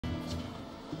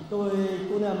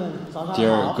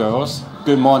Dear girls,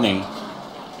 good morning.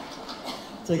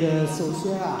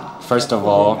 First of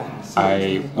all,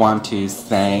 I want to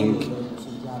thank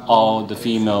all the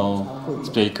female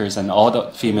speakers and all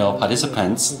the female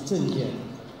participants.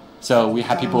 So we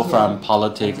have people from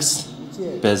politics,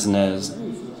 business,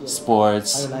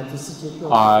 sports,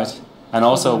 art, and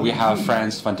also we have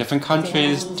friends from different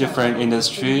countries, different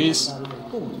industries.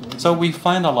 So we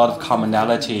find a lot of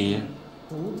commonality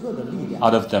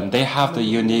out of them. They have the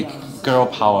unique girl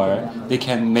power. They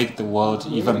can make the world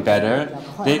even better.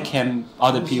 They can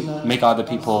make other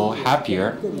people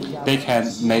happier. They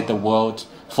can make the world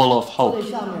full of hope.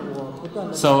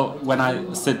 So when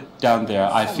I sit down there,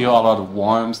 I feel a lot of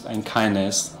warmth and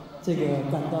kindness.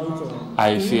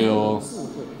 I feel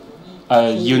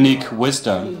a unique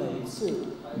wisdom.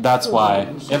 That's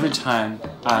why every time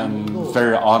I'm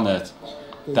very honored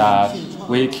that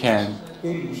we can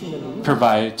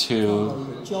provide to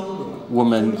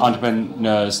women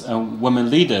entrepreneurs and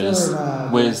women leaders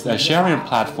with a sharing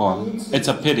platform. It's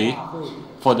a pity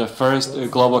for the first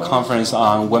global conference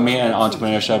on women and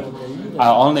entrepreneurship, I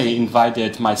only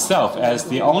invited myself as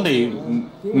the only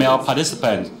male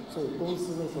participant.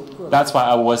 That's why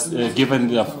I was given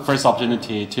the first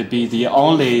opportunity to be the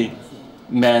only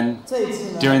man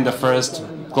during the first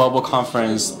global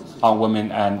conference on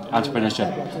women and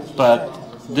entrepreneurship. But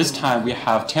this time we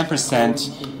have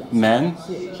 10% men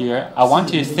here. I want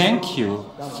to thank you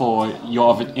for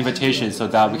your invitation so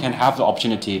that we can have the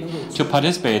opportunity to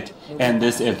participate in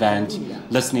this event,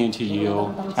 listening to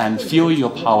you and feel your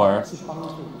power.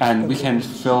 And we can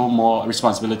feel more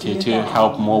responsibility to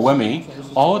help more women.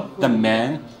 All the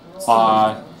men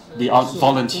are the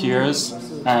volunteers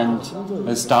and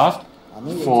staff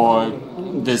for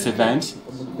this event.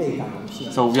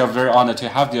 So we are very honored to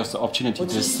have this opportunity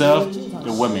to serve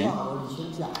the women.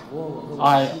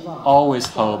 I always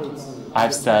hope,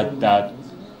 I've said that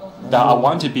I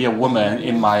want to be a woman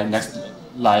in my next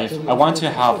life. I want to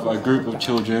have a group of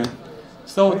children.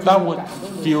 So that would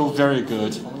feel very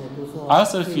good. I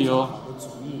also feel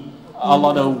a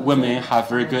lot of women have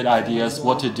very good ideas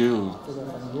what to do.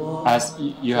 As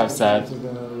you have said,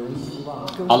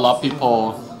 a lot of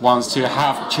people want to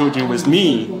have children with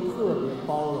me.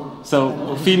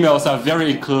 So females are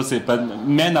very inclusive, but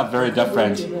men are very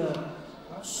different.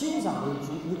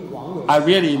 I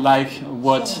really like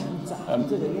what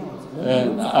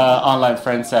online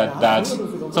friend said that.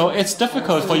 So it's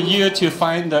difficult for you to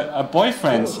find a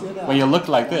boyfriend when you look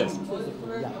like this.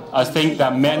 I think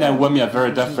that men and women are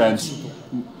very different.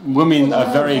 Women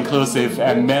are very inclusive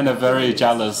and men are very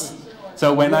jealous.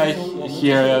 So when I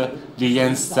hear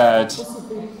Lian said,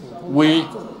 we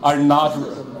are not,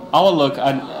 our look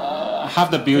and have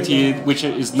the beauty which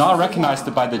is not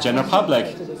recognized by the general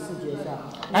public.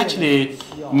 Actually,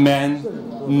 men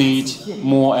need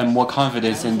more and more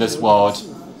confidence in this world.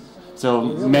 So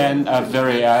men are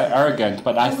very arrogant,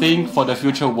 but I think for the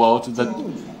future world, the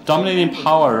dominating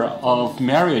power of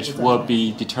marriage will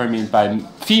be determined by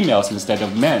females instead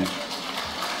of men.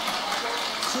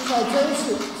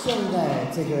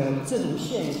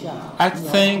 I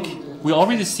think we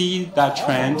already see that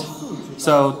trend.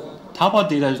 So Taobao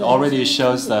data already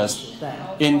shows us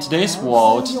in today's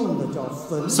world,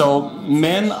 so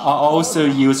men are also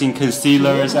using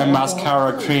concealers and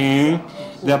mascara cream.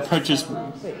 Their purchase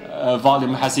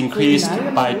volume has increased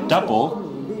by double.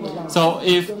 So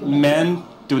if men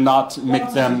do not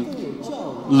make them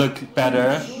look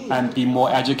better and be more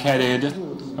educated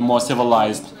and more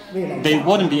civilized, they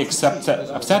wouldn't be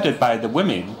accepted by the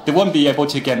women. They wouldn't be able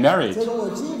to get married.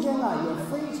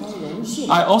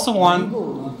 I also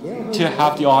want to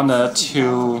have the honor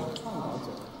to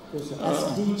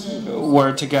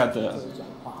work together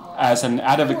as an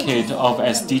advocate of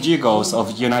SDG goals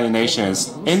of United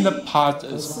Nations. In the past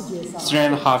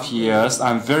 3.5 years,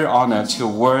 I'm very honored to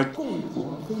work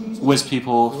with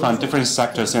people from different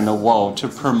sectors in the world to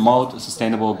promote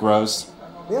sustainable growth.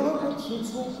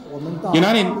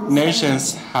 United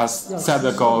Nations has set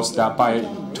the goals that by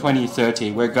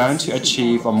 2030 we're going to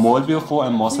achieve a more beautiful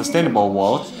and more sustainable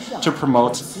world to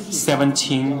promote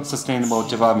 17 sustainable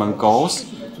development goals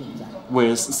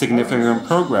with significant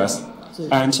progress.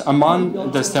 And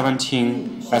among the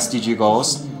 17 SDG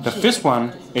goals, the fifth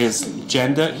one is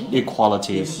gender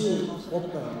equality.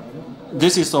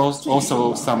 This is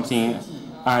also something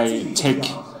I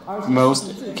take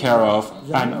most care of,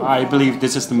 and I believe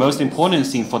this is the most important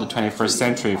thing for the 21st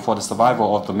century for the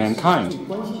survival of the mankind.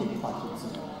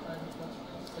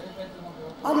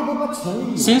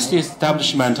 Since the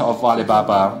establishment of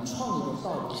Alibaba,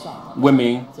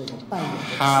 women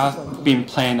have been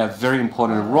playing a very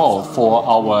important role for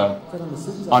our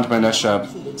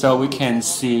entrepreneurship. So we can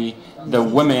see the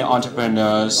women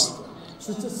entrepreneurs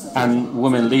and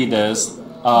women leaders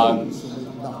are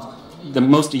the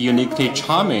most uniquely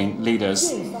charming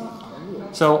leaders.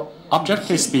 So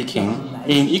objectively speaking,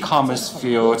 in e-commerce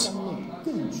field,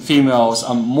 females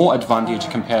are more advantaged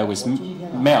compared with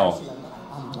male.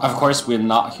 Of course, we're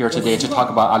not here today to talk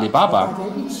about Alibaba.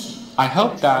 I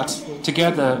hope that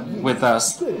together with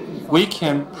us, we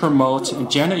can promote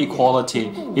gender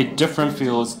equality in different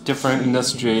fields, different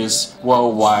industries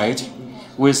worldwide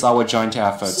with our joint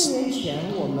efforts.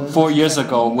 4 years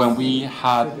ago, when we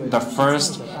had the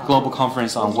first global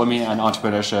conference on women and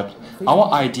entrepreneurship,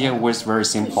 our idea was very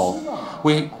simple.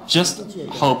 We just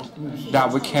hoped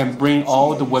that we can bring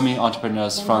all the women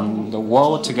entrepreneurs from the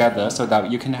world together so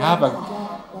that you can have a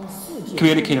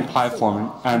communicating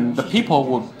platform and the people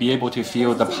will be able to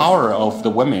feel the power of the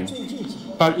women.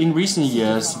 But in recent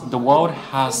years, the world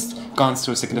has gone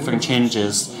through significant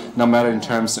changes, no matter in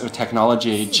terms of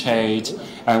technology, trade,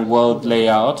 and world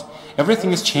layout.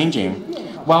 Everything is changing.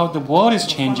 While the world is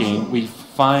changing, we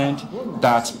find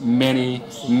that many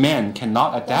men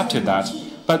cannot adapt to that.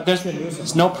 But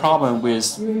there's no problem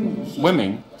with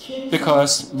women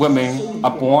because women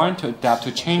are born to adapt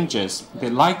to changes. They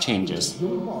like changes.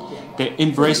 They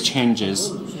embrace changes.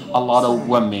 A lot of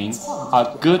women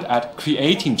are good at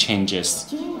creating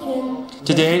changes.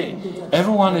 Today,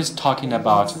 everyone is talking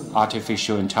about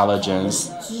artificial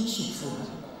intelligence,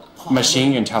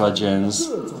 machine intelligence,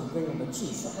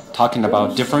 talking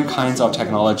about different kinds of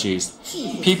technologies.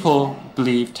 People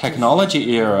believe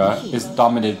technology era is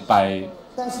dominated by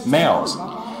males.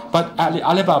 But at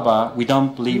Alibaba, we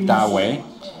don't believe that way.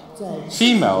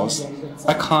 Females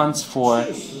account for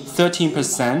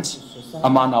 13%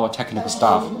 among our technical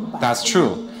staff. That's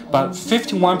true. But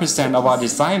 51% of our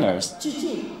designers,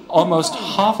 almost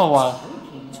half of our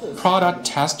product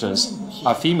testers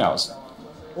are females.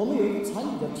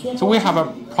 So we have a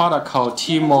product called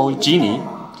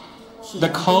Jingjing. The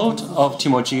code of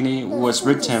Jingjing was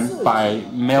written by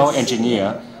male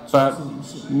engineer, but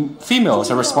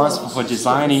females are responsible for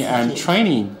designing and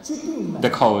training the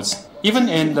codes. Even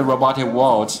in the robotic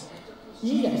world,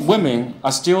 women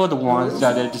are still the ones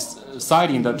that are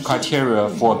deciding the criteria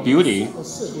for beauty.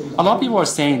 A lot of people are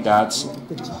saying that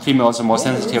females are more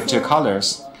sensitive to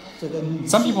colors.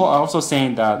 Some people are also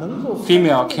saying that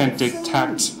female can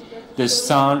detect the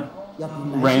sound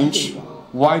range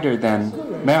wider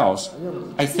than males.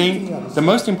 I think the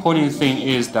most important thing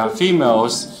is that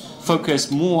females focus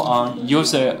more on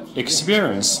user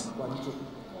experience.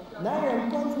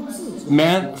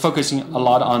 Men focusing a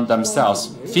lot on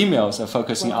themselves. Females are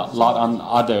focusing a lot on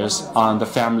others, on the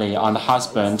family, on the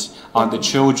husband, on the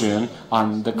children,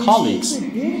 on the colleagues.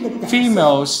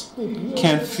 Females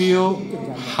can feel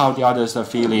how the others are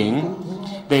feeling.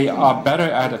 They are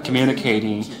better at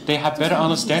communicating. They have better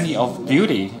understanding of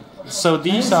beauty. So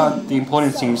these are the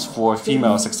important things for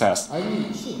female success.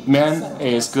 Men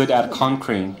is good at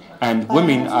conquering, and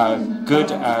women are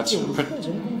good at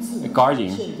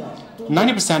guarding.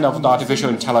 90% of the artificial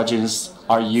intelligence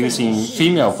are using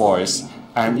female voice,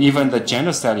 and even the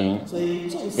gender setting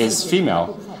is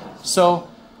female. So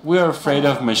we're afraid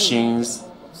of machines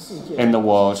in the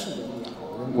world.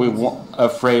 We're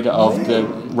afraid of the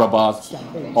robots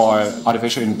or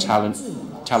artificial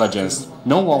intelligence.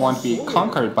 No one wants to be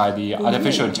conquered by the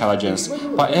artificial intelligence,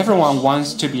 but everyone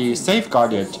wants to be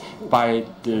safeguarded by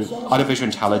the artificial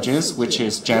intelligence, which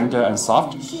is gender and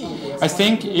soft. I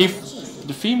think if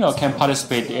the female can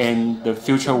participate in the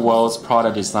future world's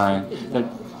product design, the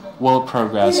world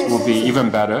progress will be even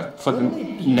better for the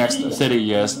next 30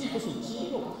 years.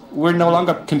 We're no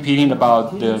longer competing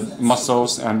about the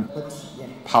muscles and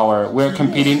power. We're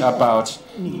competing about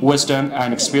wisdom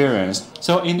and experience.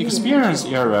 So in the experience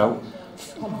era,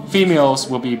 females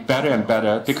will be better and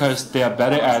better because they are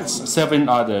better at serving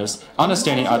others,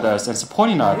 understanding others, and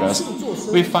supporting others.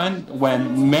 We find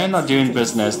when men are doing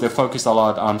business, they focus a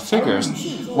lot on figures,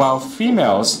 while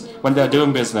females, when they're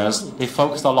doing business, they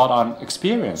focus a lot on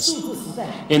experience.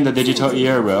 In the digital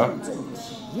era,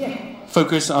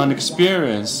 focus on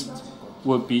experience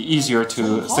would be easier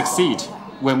to succeed.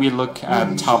 When we look at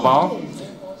Taobao,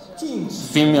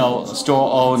 female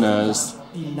store owners'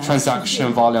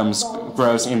 transaction volumes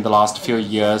growth in the last few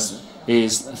years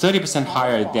is 30%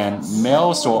 higher than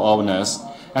male store owners.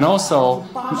 And also,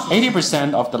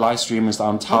 80% of the live streamers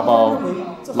on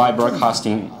Taobao live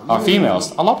broadcasting are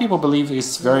females. A lot of people believe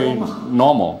it's very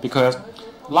normal because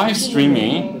live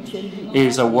streaming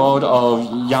is a world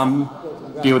of young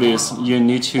beauties. You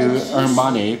need to earn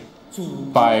money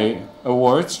by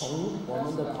awards.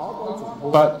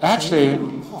 But actually,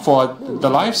 for the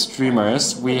live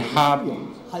streamers, we have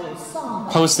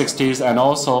post 60s and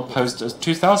also post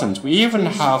 2000s. We even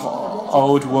have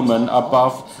old women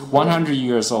above 100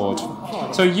 years old.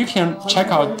 So you can check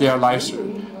out their live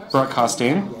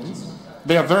broadcasting.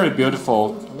 They are very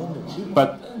beautiful,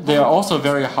 but they are also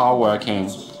very hardworking.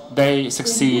 They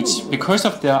succeed because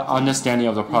of their understanding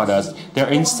of the products, their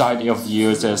insight of the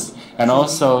users, and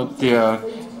also their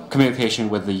communication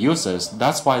with the users.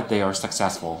 That's why they are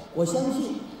successful.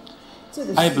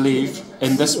 I believe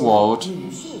in this world,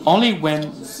 only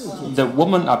when the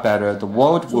women are better, the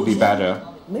world will be better.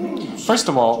 First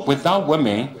of all, without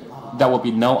women, there will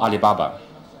be no Alibaba.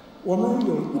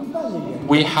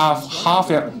 We have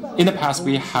in the past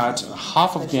we had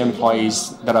half of the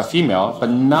employees that are female, but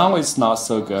now it's not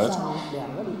so good.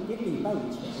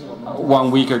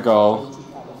 1 week ago,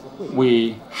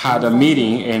 we had a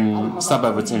meeting in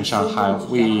suburbs in Shanghai.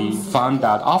 We found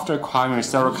that after acquiring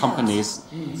several companies,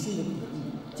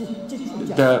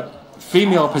 the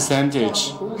female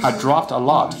percentage had dropped a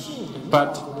lot.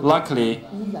 But luckily,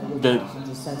 the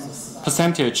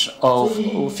percentage of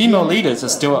female leaders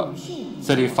is still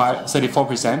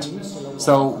 34%.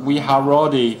 So we have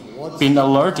already been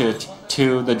alerted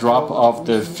to the drop of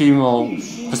the female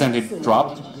percentage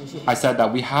drop. I said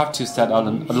that we have to set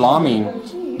an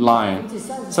alarming line.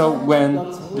 So when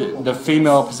the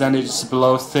female percentage is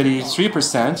below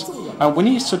 33%, and we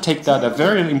need to take that a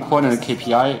very important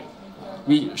KPI.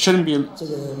 We shouldn't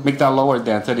make that lower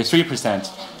than 33%.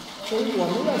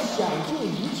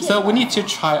 So we need to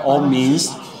try all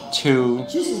means to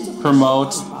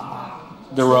promote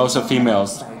the roles of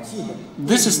females.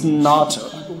 This is not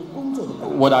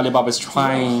what Alibaba is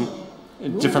trying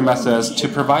different methods to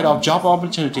provide job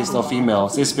opportunities of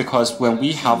females. It's because when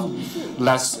we have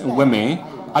less women,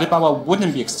 Alibaba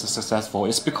wouldn't be successful.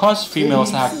 It's because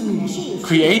females have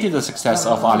created the success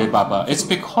of Alibaba. It's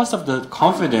because of the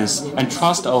confidence and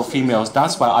trust of females.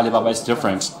 That's why Alibaba is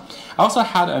different. I also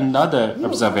had another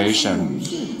observation.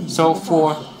 So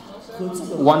for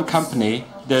one company,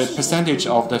 the percentage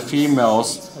of the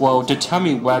females will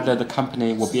determine whether the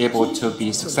company will be able to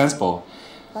be successful,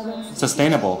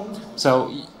 sustainable.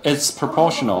 So it's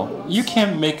proportional. You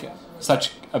can make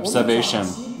such observation.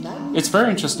 It's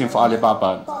very interesting for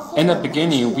Alibaba. In the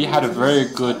beginning, we had a very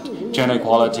good gender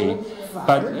equality,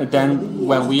 but then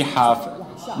when we have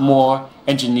more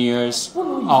engineers,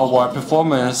 our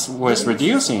performance was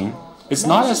reducing. It's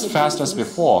not as fast as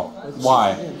before.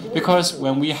 Why? Because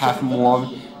when we have more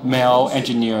male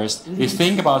engineers, they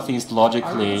think about things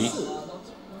logically.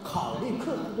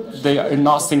 They are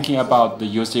not thinking about the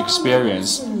user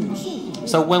experience.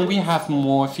 So when we have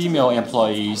more female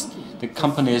employees, the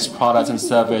company's products and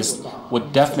service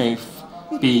would definitely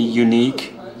be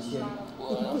unique.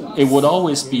 It would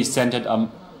always be centered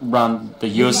around the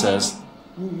users.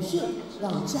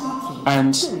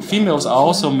 And females are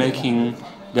also making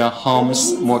their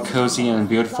homes more cozy and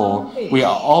beautiful. We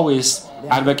are always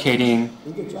advocating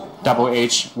double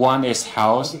H. One is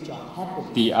health,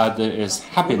 the other is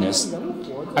happiness.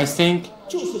 I think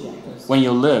when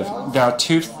you live, there are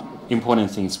two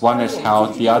important things. One is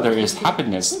health, the other is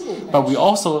happiness. But we're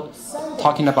also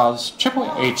talking about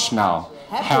triple H now.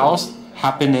 Health,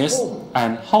 happiness,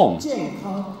 and home.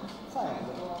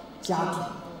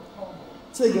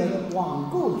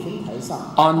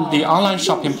 On the online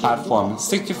shopping platform,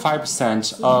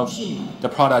 65% of the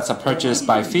products are purchased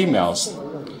by females.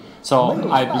 So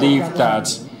I believe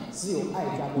that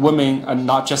women are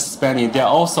not just spending, they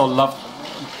also love,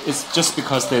 it's just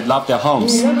because they love their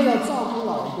homes.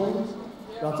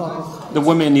 The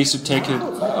women need to take care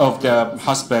of their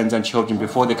husbands and children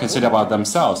before they consider about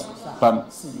themselves.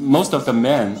 But most of the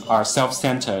men are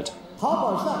self-centered.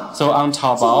 So on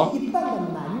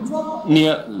Taobao,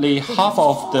 nearly half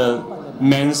of the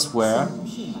menswear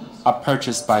are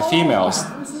purchased by females.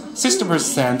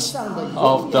 60%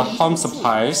 of the home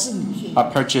supplies are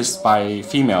purchased by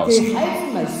females.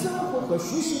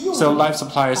 So life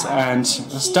supplies and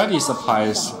study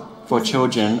supplies for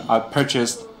children are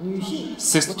purchased,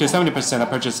 60 to 70% are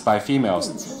purchased by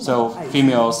females. So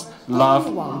females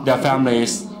love their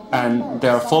families and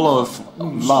they're full of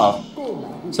love.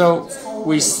 So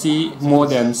we see more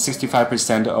than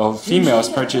 65% of females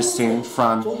purchasing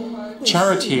from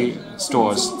charity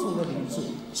stores.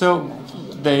 So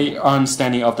their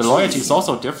understanding of the loyalty is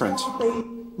also different.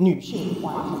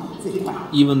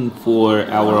 Even for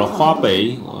our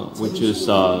Huabei, which is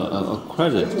a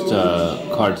credit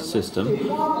card system,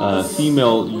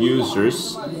 female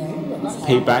users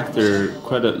pay back their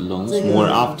credit loans more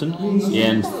often,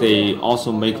 and they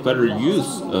also make better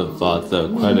use of the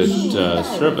credit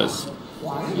service.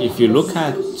 if you look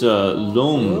at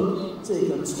loan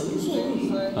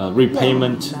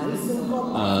repayment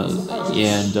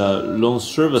and loan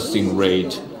servicing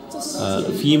rate,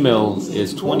 female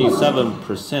is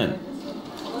 27%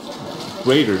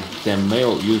 greater than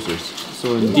male users.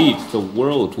 So indeed, the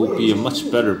world would be a much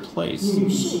better place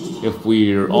if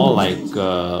we're all like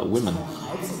women.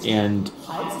 And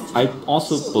I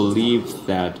also believe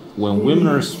that when women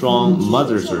are strong,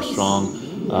 mothers are strong.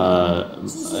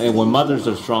 And when mothers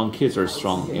are strong, kids are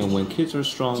strong. And when kids are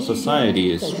strong,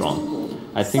 society is strong.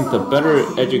 I think the better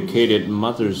educated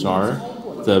mothers are,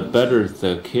 the better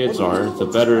the kids are, the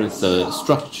better the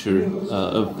structure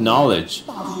of knowledge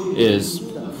is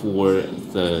for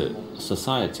the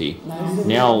society.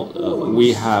 Now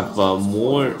we have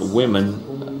more women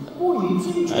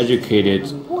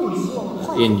educated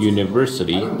in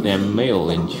university than male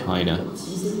in China.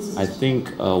 I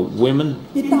think women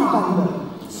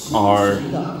are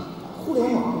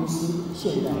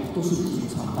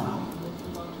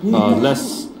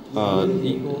less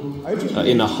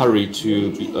in a hurry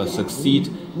to succeed,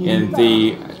 and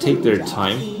they take their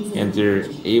time and they're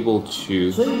able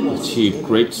to achieve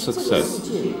great success.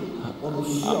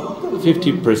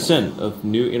 50% of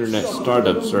new internet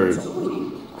startups are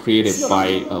created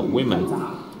by women.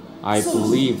 I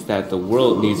believe that the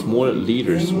world needs more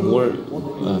leaders, more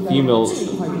female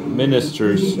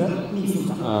ministers,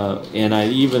 and I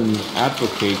even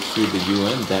advocate to the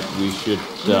UN that we should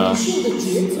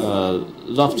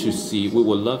we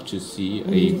would love to see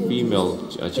a female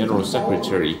general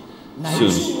secretary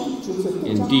soon.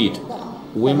 Indeed,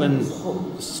 women's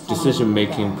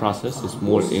decision-making process is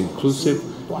more inclusive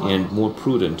and more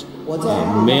prudent.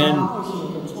 Men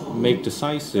make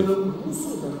decisive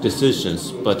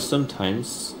decisions, but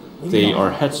sometimes they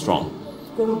are headstrong.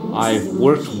 I've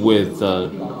worked with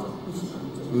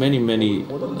many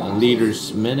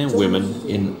leaders, men and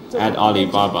women, at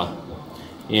Alibaba,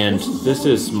 and this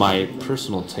is my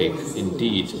personal take.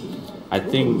 Indeed, I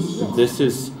think this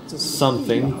is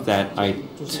something that I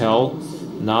tell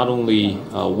not only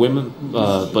women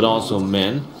but also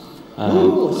men.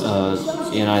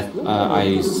 And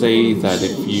I say that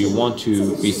if you want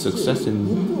to be successful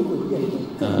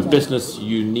in business,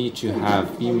 you need to have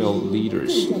female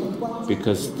leaders,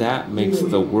 because that makes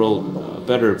the world a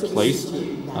better place,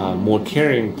 more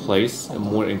caring place, a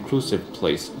more inclusive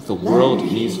place. The world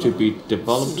needs to be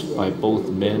developed by both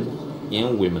men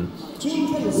and women.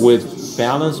 With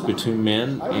balance between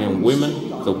men and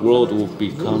women, the world will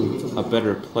become a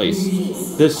better place.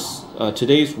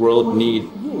 Today's world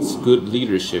needs good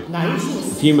leadership,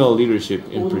 female leadership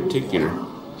in particular.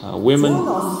 Women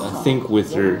think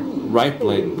with their right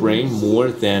brain more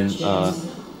than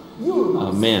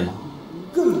men.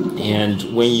 And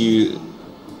when you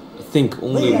think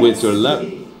only with your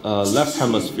left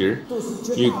hemisphere,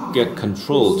 you get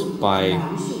controlled by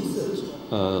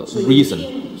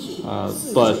reason.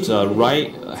 But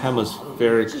right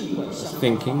hemispheric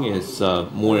thinking is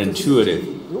more intuitive.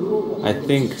 I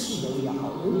think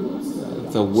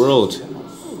the world,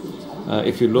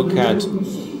 if you look at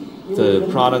the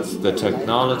products, the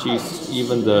technologies,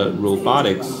 even the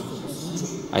robotics,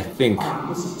 I think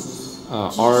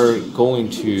are going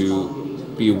to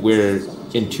be where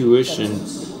intuition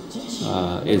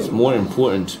is more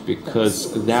important,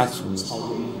 because that's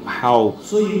how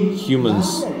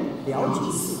humans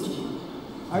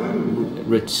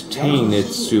retain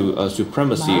its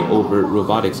supremacy over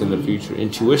robotics in the future.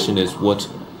 Intuition is what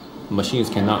machines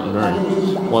cannot learn.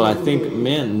 Well, I think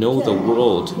men know the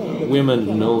world,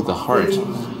 women know the heart.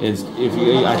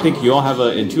 I think you all have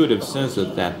an intuitive sense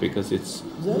of that, because it's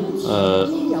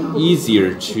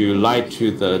easier to lie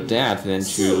to the dad than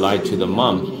to lie to the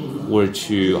mom, or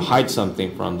to hide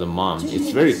something from the mom.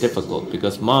 It's very difficult,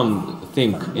 because mom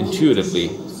think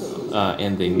intuitively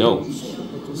and they know.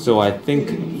 So I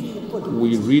think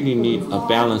we really need a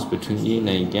balance between yin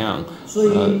and yang.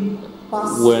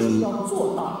 When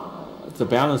the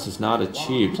balance is not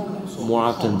achieved, more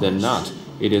often than not,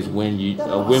 it is when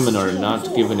women are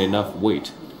not given enough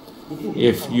weight.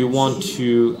 If you want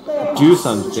to do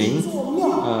something,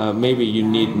 maybe you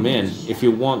need men. If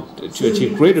you want to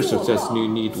achieve greater success, you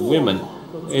need women.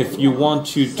 If you want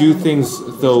to do things,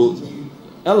 though,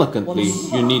 elegantly,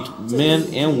 you need men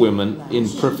and women in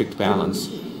perfect balance.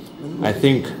 I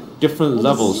think different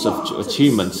levels of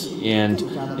achievements, and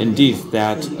indeed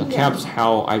that caps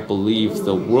how I believe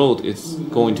the world is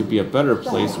going to be a better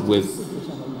place with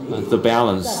the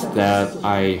balance that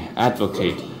I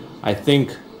advocate. I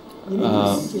think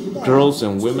girls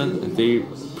and women, they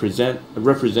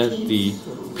represent the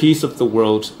peace of the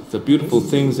world, the beautiful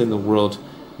things in the world,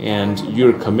 and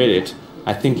you're committed.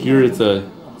 I think you're the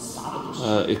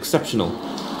exceptional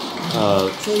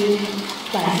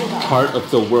part of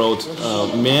the world.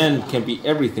 Men can be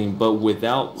everything, but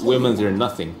without women, they're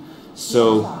nothing.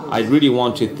 So I really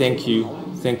want to thank you.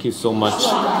 Thank you so much.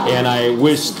 And I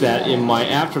wish that in my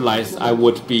afterlife, I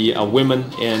would be a woman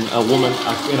and a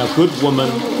good woman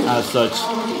as such,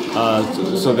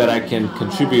 so that I can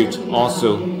contribute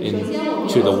also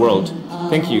to the world.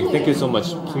 Thank you. Thank you so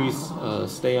much. Please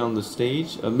stay on the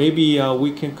stage. Maybe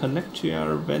we can connect to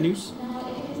our venues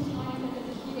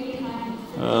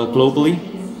globally.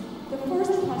 The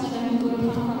first question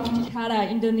will come from Jakarta,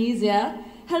 Indonesia.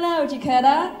 Hello,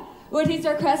 Jakarta. What is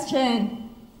your question?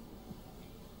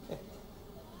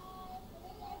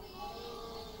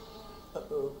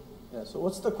 Yeah, so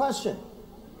what's the question?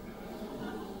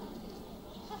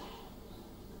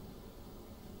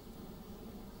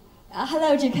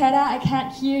 Hello, Jakarta. I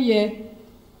can't hear you.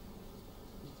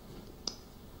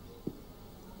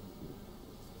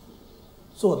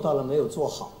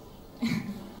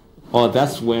 Oh,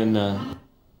 that's when.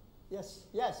 Yes,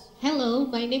 yes. Hello,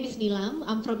 my name is Nilam.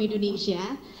 I'm from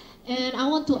Indonesia. And I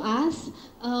want to ask,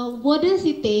 what does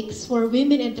it take for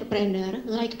women entrepreneurs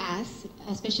like us,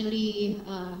 especially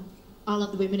all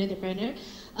of the women entrepreneurs,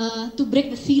 to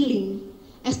break the ceiling,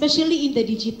 especially in the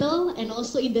digital and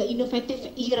also in the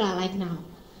innovative era like now?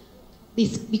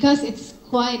 Because it's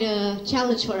quite a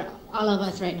challenge for all of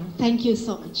us right now. Thank you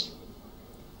so much.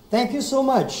 Thank you so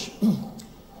much.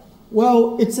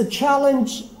 Well, it's a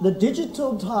challenge. The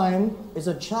digital time is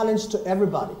a challenge to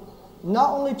everybody, not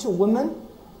only to women,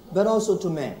 but also to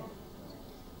men.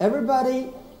 Everybody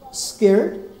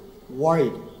scared,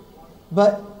 worried.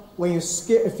 But when you're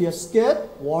scared, if you're scared,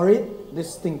 worried,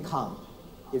 this thing comes.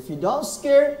 If you don't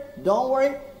scared, don't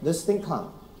worry, this thing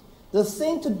comes. The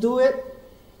thing to do it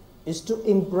is to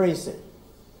embrace it,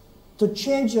 to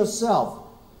change yourself.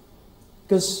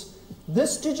 Because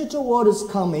this digital world is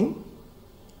coming.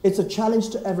 It's a challenge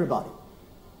to everybody.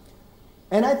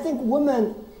 And I think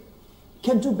women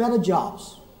can do better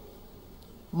jobs.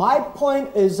 My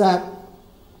point is that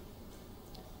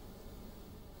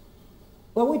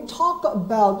when we talk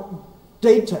about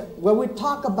data, when we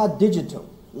talk about digital,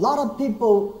 a lot of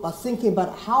people are thinking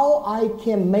about how I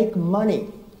can make money.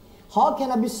 How can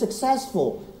I be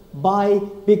successful by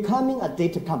becoming a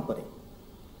data company?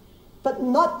 But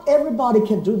not everybody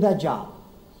can do that job.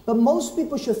 But most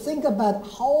people should think about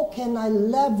how can I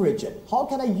leverage it? How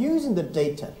can I use the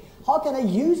data? How can I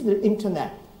use the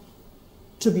internet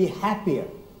to be happier?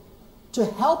 To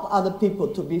help other people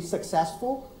to be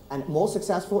successful and more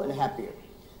successful and happier.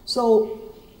 So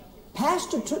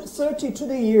past 30 to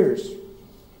the years,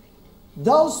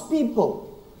 those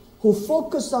people who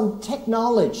focus on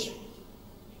technology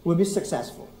will be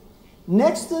successful.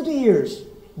 Next 30 years,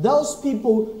 those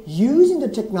people using the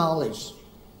technology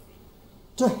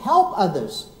to help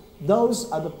others, those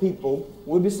are the people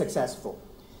who will be successful.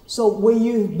 So when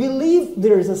you believe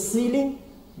there is a ceiling,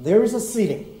 there is a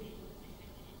ceiling.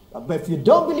 But if you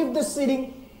don't believe the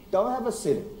ceiling, don't have a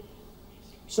ceiling.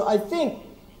 So I think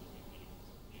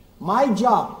my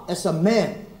job as a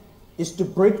man is to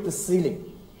break the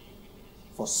ceiling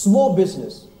for small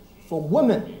business, for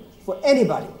women, for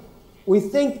anybody. We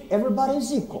think everybody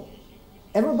is equal.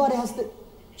 Everybody has the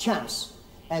chance.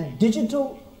 And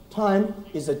digital time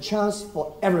is a chance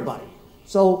for everybody.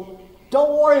 So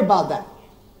don't worry about that.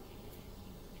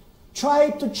 Try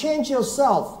to change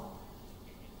yourself.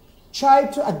 Try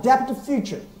to adapt the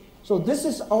future. So this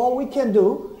is all we can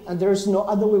do, and there is no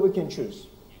other way we can choose.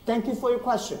 Thank you for your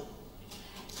question.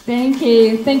 Thank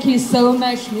you. Thank you so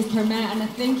much, Mr. Ma, and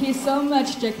thank you so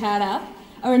much, Jakarta.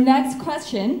 Our next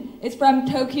question is from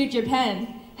Tokyo, Japan.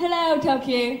 Hello,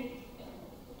 Tokyo.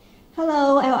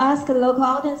 Hello, I'll ask the local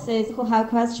audiences who have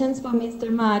questions for Mr.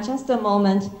 Ma. Just a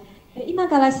moment. 今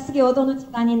から質疑応答の時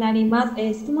間になりま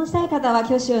す。質問したい方は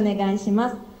挙手お願いしま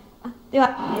す。で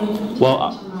は。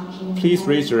Well, please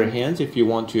raise your hands if you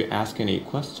want to ask any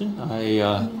question. I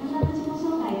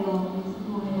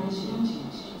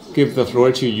give the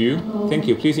floor to you. Thank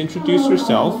you. Please introduce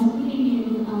yourself.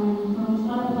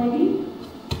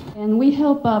 And we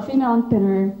help female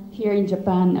entrepreneurs here in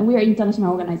Japan, and we are an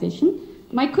international organization.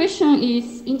 My question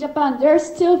is, in Japan, there are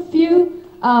still few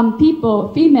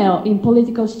people, female, in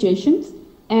political situations,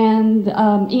 and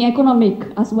in economic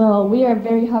as well. We are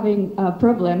very having a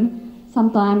problem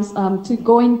sometimes to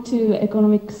go into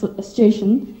economic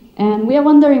situation, and we are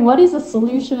wondering what is a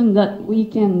solution that we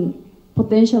can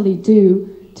potentially do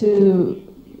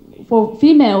for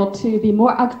female to be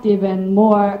more active and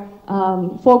more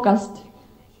focused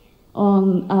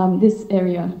on this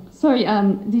area. Sorry,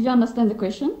 did you understand the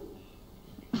question?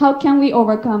 How can we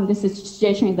overcome this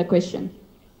situation is the question.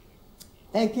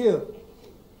 Thank you.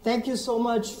 thank you so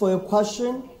much for your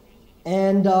question.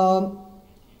 And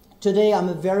today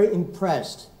I'm very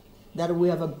impressed that we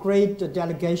have a great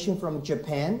delegation from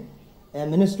Japan. And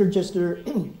Minister Jester,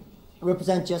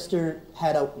 Representative Jester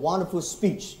had a wonderful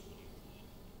speech.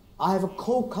 I have a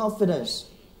confidence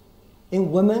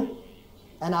in women,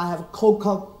 and I have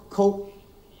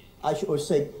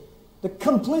the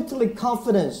completely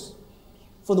confidence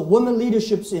for the women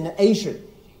leaderships in Asia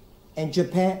and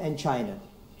Japan and China.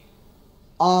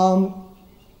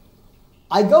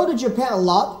 I go to Japan a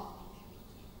lot,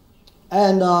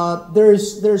 and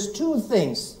there's two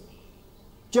things.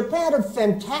 Japan had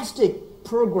fantastic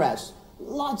progress,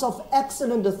 lots of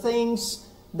excellent things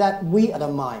that we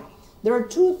admire. There are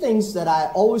two things that I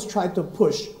always try to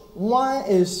push. One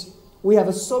is we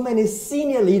have so many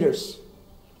senior leaders.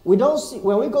 We don't see,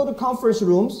 when we go to conference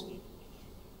rooms,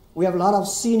 we have a lot of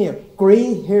senior,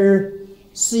 gray-haired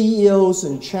CEOs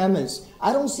and chairmen.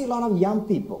 I don't see a lot of young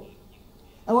people.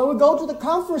 And when we go to the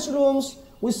conference rooms,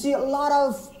 we see a lot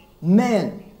of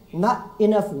men, not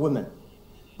enough women.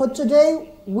 But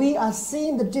today, we are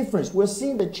seeing the difference. We're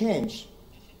seeing the change.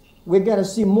 We're going to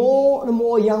see more and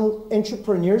more young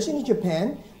entrepreneurs in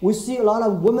Japan. We see a lot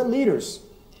of women leaders.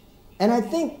 And I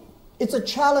think it's a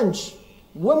challenge.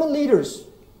 Women leaders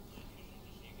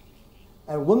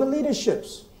and women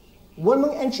leaderships, women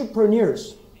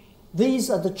entrepreneurs, these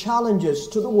are the challenges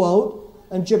to the world.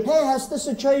 And Japan has the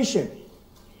situation.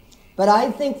 But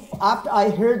I think after I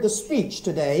heard the speech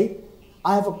today,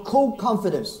 I have a cold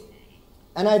confidence.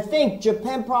 And I think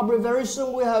Japan probably very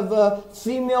soon will have a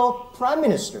female prime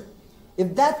minister.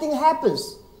 If that thing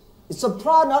happens, it's a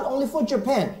pride not only for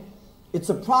Japan, it's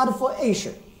a pride for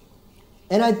Asia.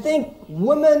 And I think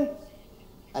women,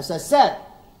 as I said,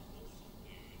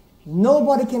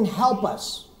 nobody can help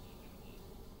us.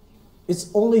 It's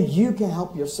only you can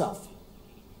help yourself.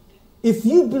 If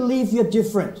you believe you're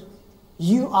different,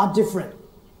 you are different.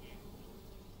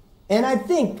 And I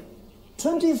think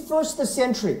 21st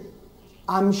century,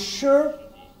 I'm sure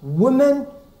women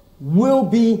will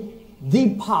be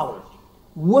the power.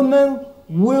 Women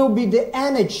will be the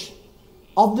energy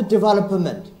of the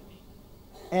development.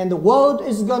 And the world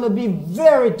is going to be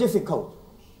very difficult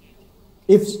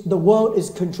if the world is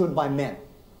controlled by men.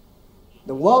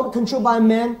 The world controlled by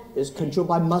men is controlled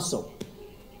by muscle.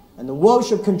 And the world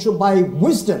should control by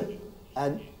wisdom.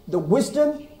 And the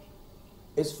wisdom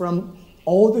is from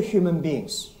all the human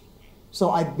beings.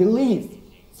 So I believe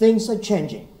things are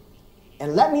changing.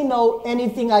 And let me know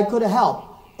anything I could help.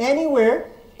 Anywhere,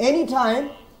 anytime,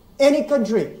 any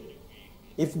country.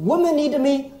 If women need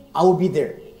me, I will be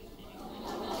there.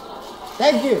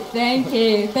 Thank you. Thank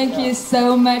you. Thank you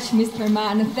so much, Mr.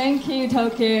 Ma, and thank you,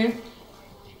 Tokyo.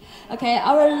 Okay,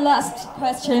 our last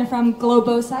question from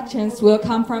global sections will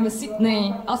come from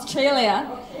Sydney, Australia.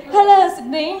 Hello,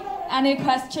 Sydney. Any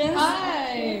questions?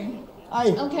 Hi.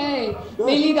 Hi. Okay.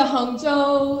 美丽的杭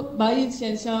州马云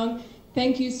先生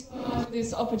thank you so much for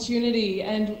this opportunity.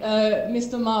 And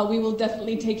Mr. Ma, we will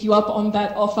definitely take you up on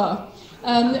that offer.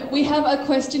 We have a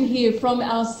question here from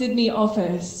our Sydney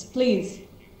office. Please.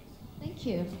 Thank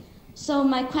you. So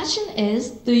my question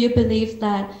is, do you believe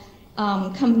that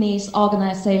companies,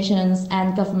 organizations,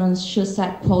 and governments should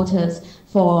set quotas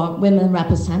for women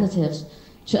representatives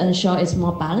to ensure it's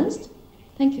more balanced?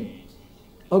 Thank you.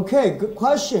 Okay, good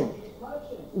question.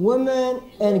 Women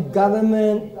and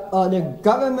government, the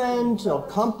government or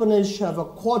companies have a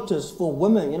quotas for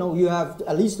women. You know, you have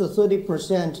at least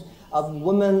 30% of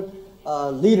women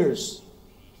leaders,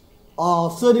 or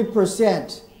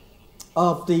 30%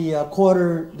 of the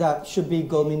quota that should be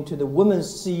going to the women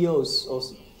CEOs.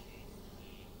 Also.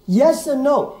 Yes and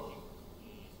no.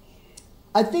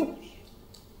 I think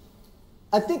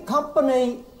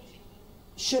company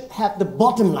should have the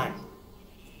bottom line.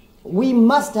 We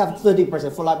must have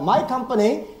 30%. For like my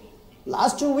company,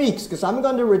 last 2 weeks, because I'm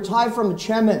going to retire from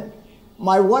chairman,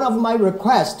 one of my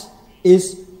requests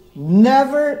is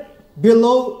never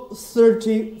below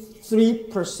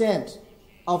 33%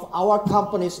 of our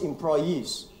company's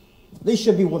employees. They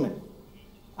should be women.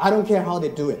 I don't care how they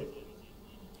do it.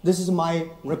 This is my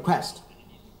request.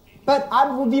 But I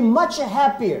would be much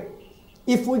happier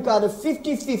if we got a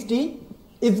 50-50,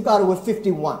 if we got a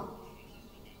 51.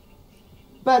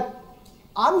 But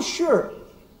I'm sure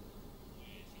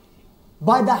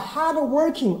by the hard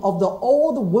working of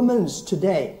all the women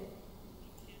today,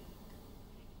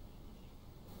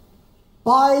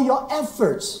 by your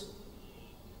efforts,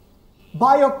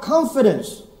 by your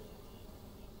confidence,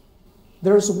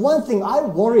 there's one thing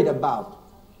I'm worried about.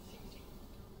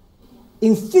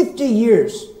 In 50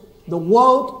 years, the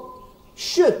world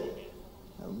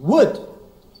would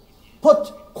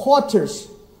put quotas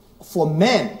for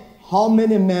men, how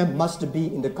many men must be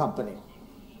in the company?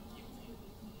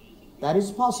 That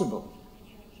is possible.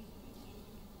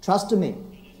 Trust me.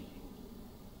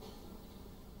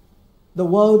 The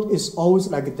world is always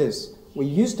like this. We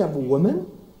used to have women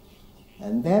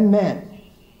and then men.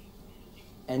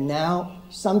 And now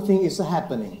something is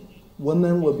happening.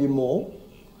 Women will be more.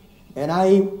 And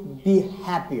I be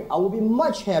happier. I will be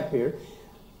much happier.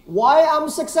 Why I'm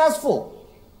successful?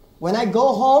 When I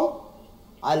go home,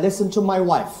 I listen to my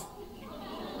wife.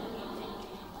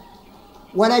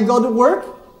 When I go to work,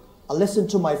 I listen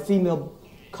to my female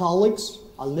colleagues.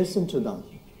 I listen to them.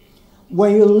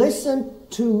 When you listen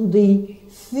to the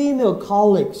female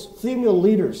colleagues, female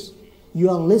leaders, you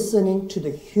are listening to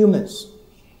the humans.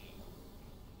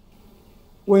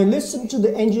 When you listen to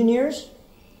the engineers,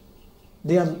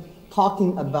 they are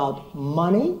talking about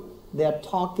money, they are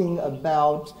talking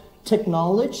about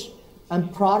technology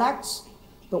and products.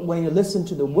 But when you listen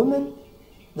to the women,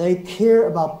 they care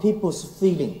about people's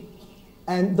feeling.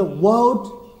 And the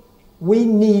world, we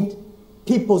need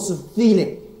people's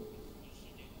feeling.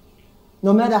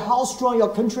 No matter how strong your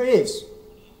country is,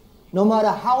 no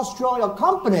matter how strong your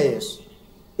company is,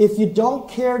 if you don't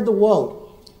care the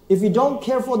world, if you don't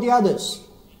care for the others,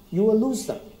 you will lose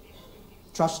them.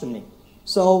 Trust me.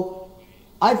 So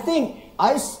I think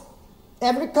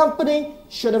every company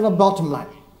should have a bottom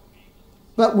line,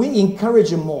 but we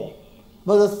encourage more.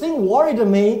 But the thing worried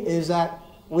me is that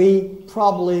we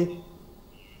probably,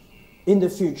 in the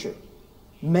future,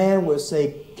 men will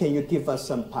say, can you give us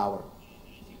some power?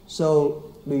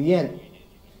 So, Lu Yan,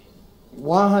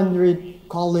 100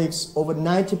 colleagues, over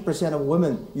 90% of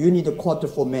women, you need a quota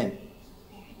for men.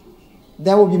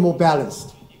 That will be more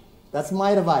balanced. That's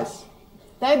my advice.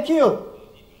 Thank you.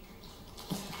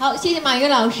 好，谢谢马云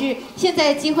老师。现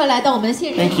在机会来到我们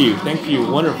线上。Thank you,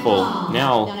 wonderful.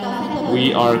 Now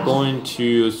we are going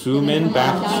to zoom in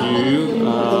back to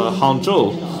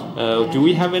Hangzhou. Do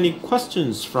we have any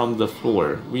questions from the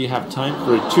floor? We have time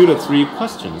for 2 to 3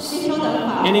 questions.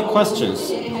 Any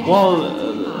questions? Well,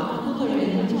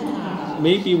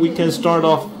 maybe we can start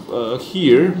off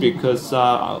here because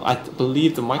I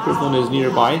believe the microphone is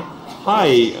nearby.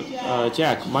 Hi,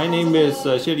 Jack. My name is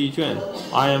Xie Lijuan.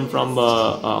 I am from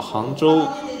Hangzhou.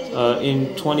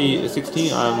 In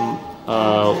 2016,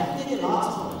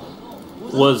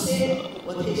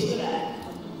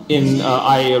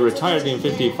 I retired in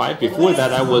 55. Before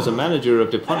that, I was a manager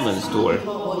of department store.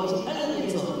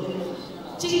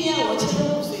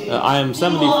 I am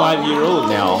 75-year-old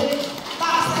now.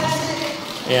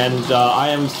 And I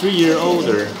am 3 years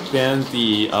older than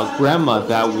the grandma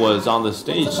that was on the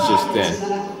stage just then.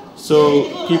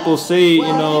 So people say, you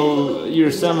know,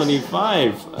 you're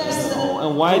 75,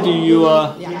 and why do you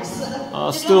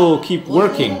still keep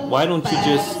working? Why don't you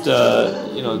just,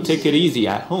 take it easy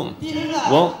at home?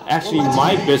 Well, actually,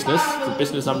 my business, the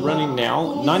business I'm running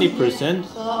now, 90%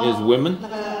 is women,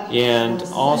 and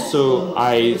also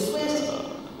I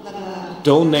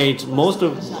donate most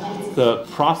of the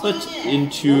profit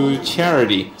into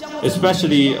charity,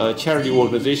 especially charity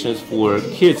organizations for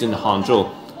kids in Hangzhou.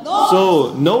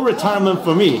 So no retirement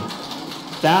for me.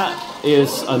 That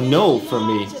is a no for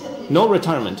me. No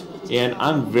retirement. And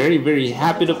I'm very, very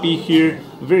happy to be here.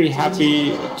 Very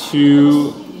happy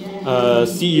to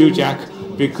see you, Jack,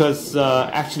 because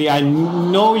actually I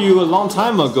know you a long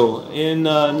time ago. In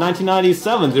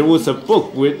 1997, there was a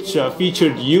book which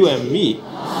featured you and me.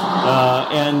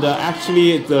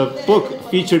 Actually, the book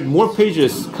featured more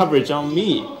pages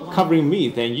covering me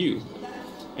than you.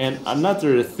 And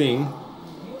another thing,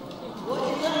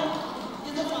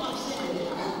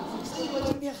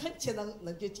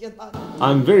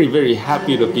 I'm very, very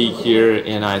happy to be here,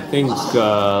 and I think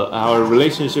our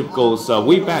relationship goes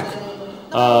way back.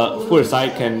 Of course, I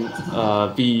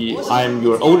am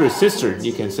your older sister,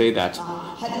 you can say that.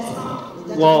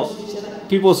 Well,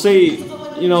 people say,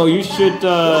 you should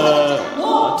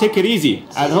take it easy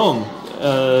at home.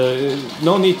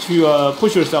 No need to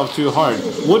push yourself too hard.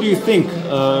 What do you think?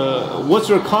 What's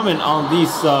your comment on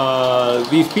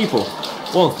these people?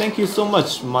 Well, thank you so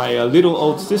much, my little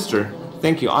old sister.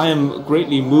 Thank you. I am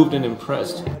greatly moved and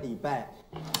impressed.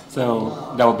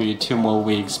 So that will be 2 more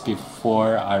weeks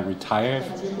before I retire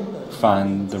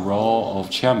from the role of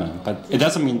chairman. But it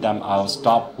doesn't mean that I'll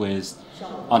stop with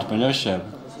entrepreneurship.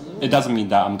 It doesn't mean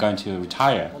that I'm going to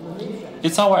retire.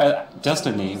 It's our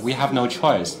destiny. We have no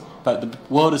choice. But the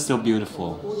world is still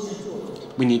beautiful.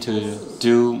 We need to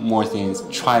do more things,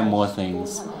 try more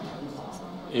things.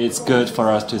 It's good for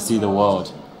us to see the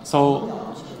world. So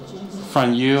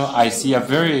from you, I see a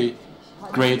very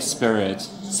great spirit.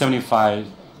 75,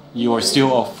 you are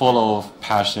still full of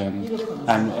passion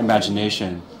and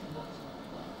imagination.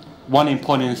 one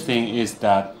important thing is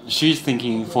that she's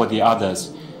thinking for the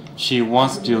others. She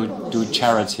wants to do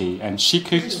charity, and she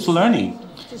keeps learning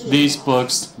these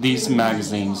books, these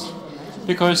magazines,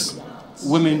 because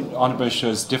women entrepreneurship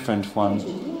is different from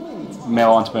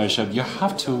male entrepreneurship. You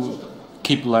have to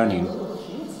keep learning.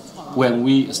 When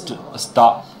we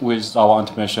start with our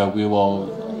entrepreneurship, we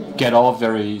will get old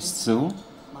very soon.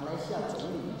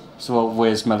 So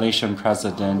with Malaysian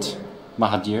President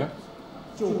Mahathir,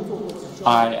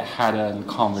 I had a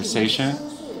conversation.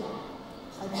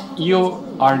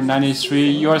 You are 93,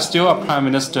 you are still a prime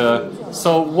minister,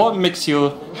 so what makes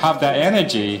you have that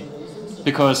energy?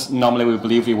 Because normally we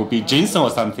believe it would be ginseng or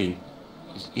something.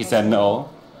 He said no.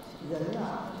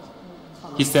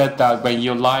 He said that when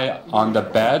you lie on the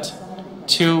bed,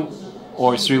 2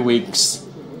 or 3 weeks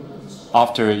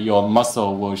after, your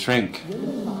muscle will shrink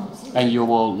and you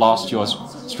will lose your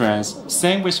strength.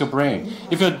 Same with your brain.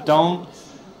 If you don't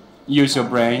use your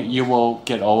brain, you will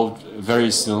get old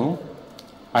very soon.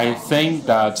 I think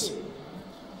that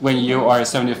when you are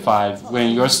 75,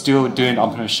 when you're still doing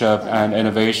entrepreneurship and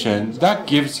innovation, that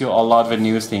gives you a lot of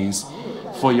new things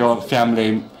for your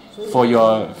family, for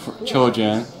your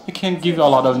children. It can give you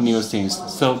a lot of new things.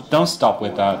 So don't stop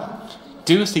with that.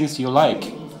 Do things you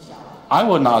like. I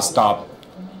will not stop,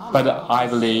 but I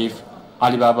believe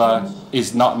Alibaba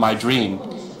is not my dream.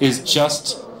 It's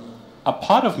just a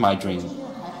part of my dream.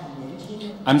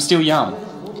 I'm still young.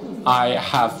 I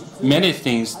have many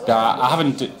things that I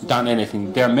haven't done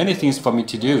anything. There are many things for me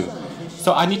to do.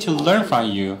 So I need to learn from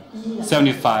you.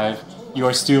 75, you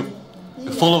are still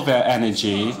full of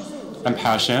energy and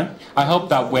passion. I hope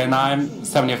that when I'm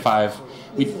 75,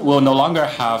 we will no longer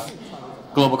have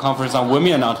global conference on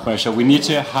women and entrepreneurship. We need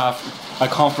to have a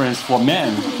conference for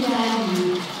men.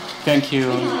 Thank you,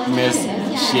 Ms.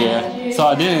 Xie. So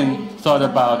I didn't thought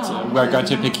about we're going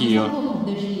to pick you.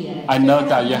 I know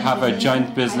that you have a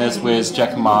joint business with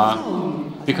Jack Ma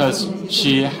because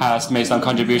she has made some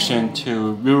contribution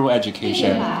to rural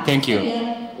education. Thank you.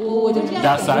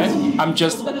 That side, I'm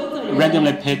just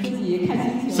randomly pick.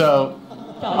 So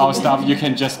our staff, you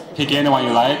can just pick anyone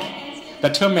you like.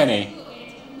 There are too many.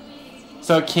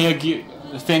 So can you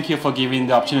thank you for giving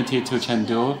the opportunity to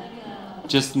Chengdu.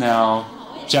 Just now,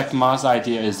 Jack Ma's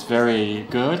idea is very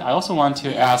good. I also want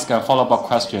to ask a follow-up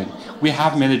question. We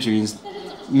have many dreams,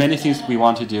 many things we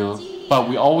want to do, but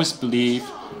we always believe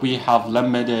we have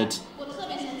limited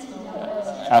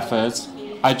efforts.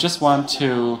 I just want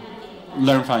to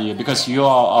learn from you because you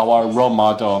are our role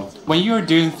model. When you're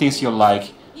doing things you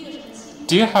like,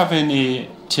 do you have any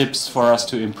tips for us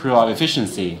to improve our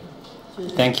efficiency?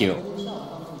 Thank you.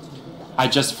 I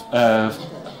just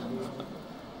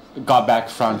got back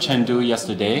from Chengdu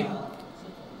yesterday.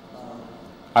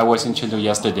 I was in Chengdu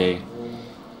yesterday.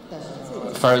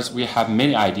 First, we have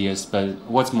many ideas, but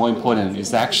what's more important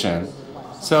is action.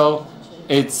 So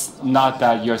it's not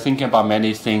that you're thinking about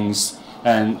many things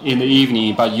and in the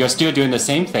evening, but you're still doing the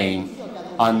same thing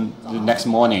on the next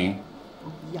morning.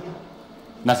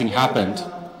 Nothing happened.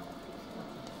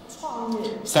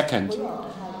 Second,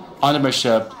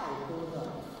 entrepreneurship,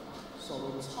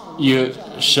 you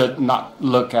should not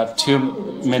look at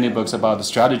too many books about the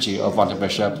strategy of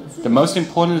entrepreneurship. The most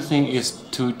important thing is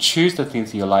to choose the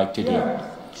things you like to do.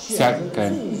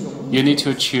 Second, you need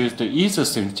to choose the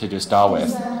easiest thing to start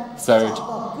with. Third,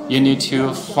 you need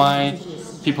to find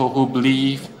people who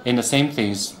believe in the same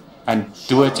things and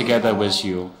do it together with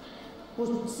you.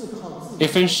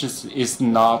 Efficiency is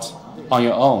not on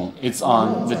your own, it's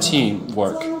on the team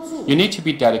work. You need to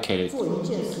be dedicated.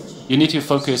 You need to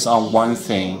focus on one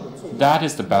thing. That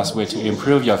is the best way to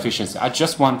improve your efficiency. I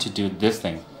just want to do this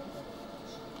thing.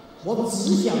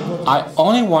 I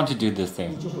only want to do this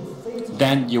thing.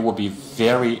 Then you will be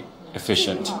very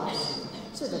efficient.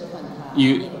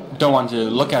 You don't want to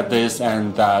look at this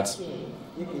and that.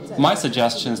 My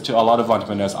suggestions to a lot of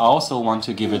entrepreneurs, I also want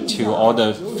to give it to all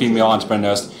the female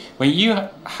entrepreneurs. When you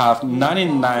have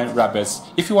 99 rabbits,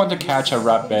 if you want to catch a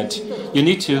rabbit, you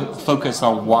need to focus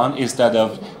on one instead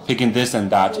of picking this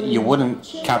and that. You wouldn't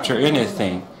capture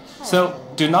anything. So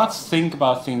do not think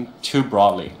about things too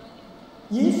broadly.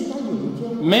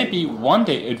 Maybe one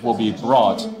day it will be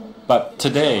broad, but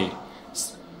today,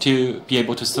 to be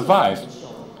able to survive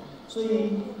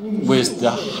with the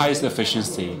highest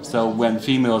efficiency. So when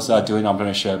females are doing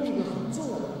entrepreneurship,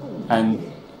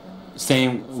 and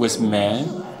same with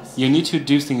men, you need to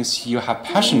do things you have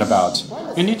passion about.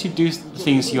 You need to do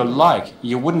things you like.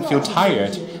 You wouldn't feel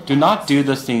tired. Do not do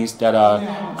the things that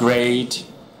are great,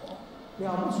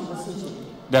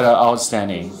 that are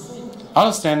outstanding.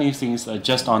 Outstanding things are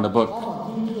just on the book.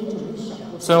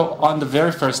 So on the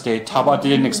very first day, Taobao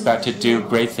didn't expect to do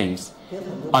great things.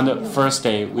 on the first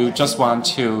day, we just want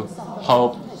to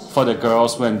hope for the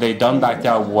girls when they done back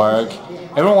their work,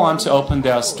 everyone wants to open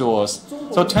their stores.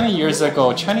 So 20 years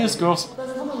ago, Chinese girls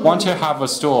want to have a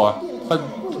store, but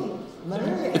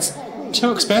it's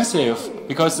too expensive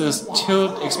because it's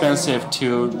too expensive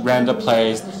to rent a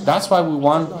place. That's why we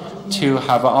want to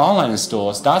have online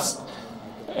stores.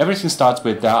 Everything starts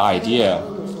with that idea.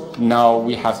 Now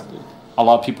we have a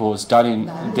lot of people starting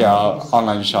their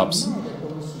online shops.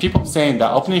 People saying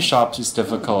that opening shops is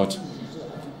difficult.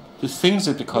 The things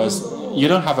is because you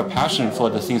don't have a passion for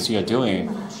the things you're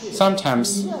doing.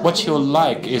 Sometimes what you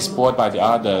like is bought by the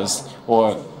others,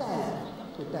 or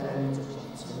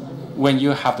when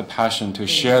you have the passion to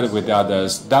share it with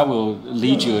others, that will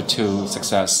lead you to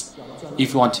success.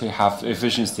 If you want to have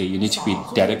efficiency, you need to be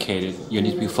dedicated, you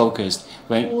need to be focused.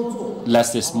 When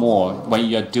less is more, when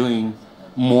you're doing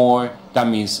more, that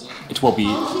means it will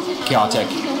be chaotic.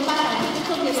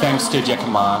 Thanks to Jack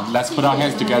Ma. Let's put our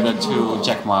hands together to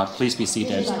Jack Ma. Please be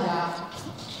seated.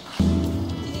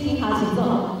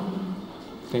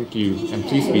 Thank you, and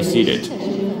please be seated.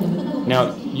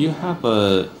 Now, you have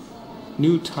a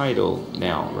new title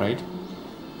now, right?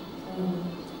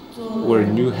 Or a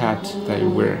new hat that you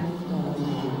wear.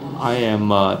 I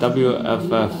am a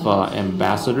WFF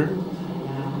ambassador.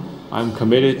 I'm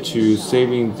committed to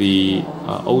saving the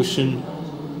ocean,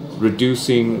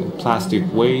 reducing plastic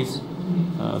waste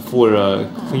for a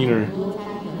cleaner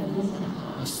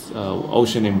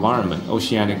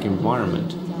oceanic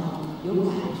environment.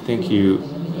 Thank you.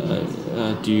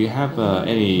 Do you have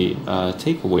any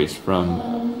takeaways from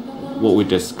what we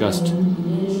discussed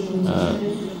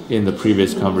in the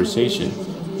previous conversation?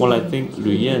 Well, I think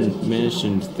Lu Yan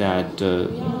mentioned that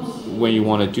when you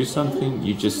want to do something,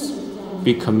 you just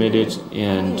be committed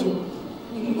and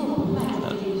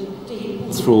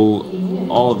throw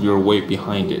all of your weight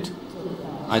behind it.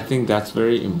 I think that's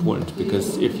very important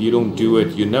because if you don't do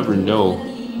it, you never know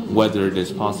whether it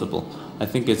is possible. I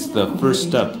think it's the first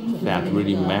step that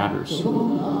really matters.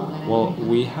 Well,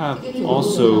 we have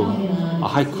also a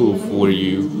haiku for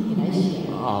you.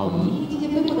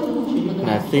 And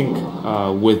I think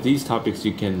with these topics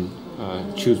you can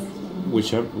choose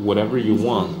whatever you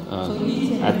want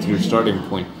at your starting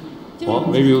point. Well,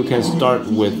 maybe we can start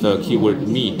with the keyword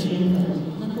meat.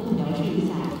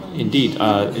 Indeed,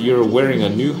 you're wearing a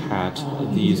new hat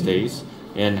these days,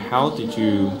 and how did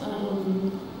you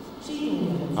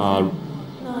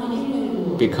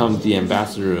become the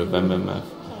ambassador of MMF?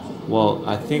 Well,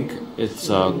 I think it's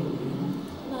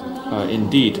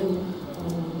indeed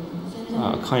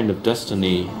a kind of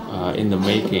destiny in the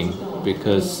making,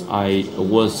 because I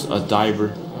was a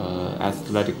diver,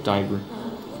 athletic diver,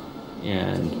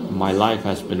 and my life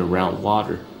has been around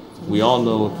water. We all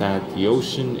know that the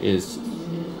ocean is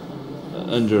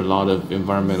under a lot of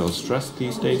environmental stress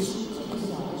these days.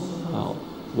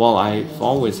 Well, I've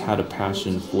always had a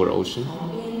passion for ocean.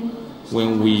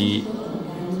 When we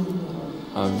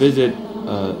visited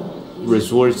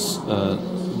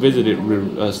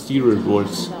ski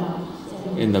resorts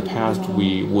in the past,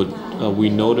 we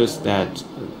noticed that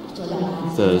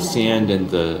the sand and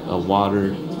the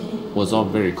water was all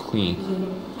very clean.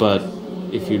 But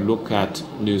if you look at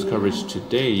news coverage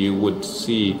today, you would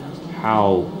see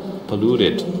how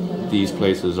polluted these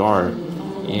places are,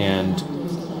 and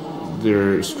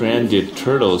there are stranded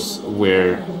turtles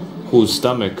whose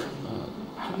stomach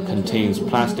contains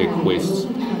plastic waste.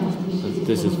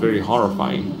 This is very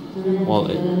horrifying. Well,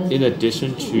 in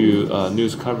addition to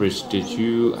news coverage, did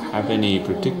you have any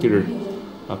particular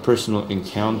personal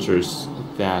encounters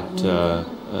that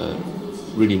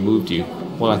really moved you?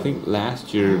 Well, I think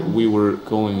last year we were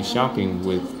going shopping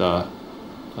with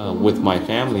my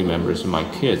family members and my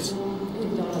kids.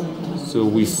 So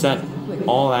we sat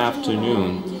all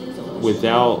afternoon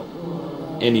without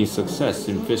any success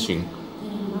in fishing.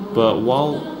 But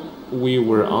while we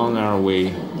were on our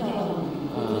way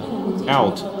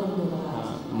out,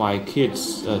 my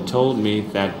kids told me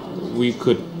that we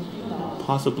could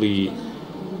possibly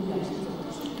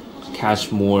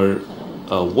catch more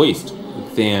waste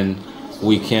than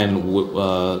we can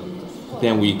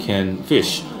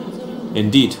fish.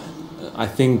 Indeed, I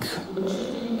think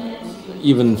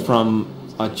even from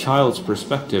a child's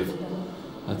perspective,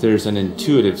 there's an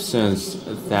intuitive sense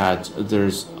that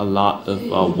there's a lot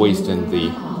of waste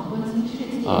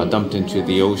dumped into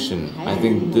the ocean. I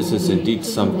think this is indeed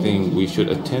something we should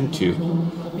attend to.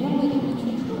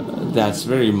 That's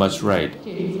very much right.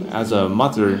 As a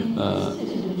mother,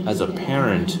 as a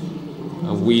parent,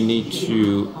 we need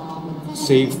to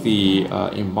save the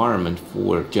environment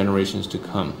for generations to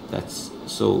come. That's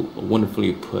so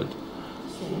wonderfully put.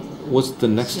 what's the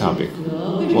next topic?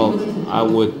 Well, I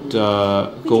would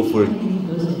go for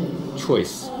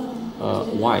choice.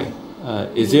 Why?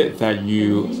 Is it that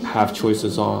you have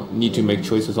choices need to make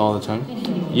choices all the time?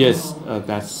 Yes,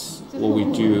 that's what we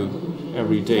do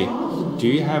every day. Do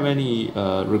you have any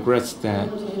regrets that,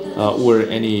 or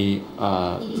any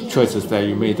choices that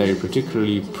you made that you're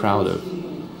particularly proud of?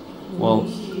 Well,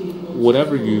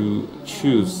 whatever you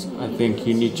choose, I think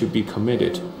you need to be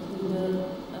committed.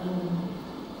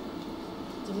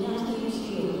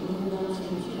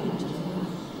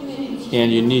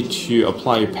 And you need to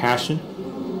apply your passion,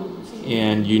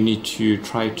 and you need to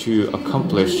try to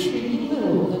accomplish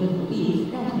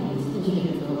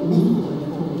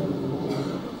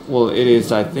well, it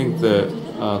is, I think, the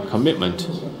commitment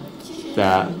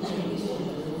that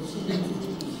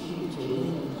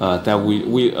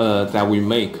that we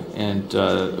make, and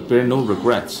there are no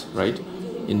regrets, right?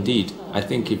 Indeed, I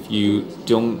think if you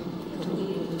don't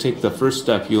take the first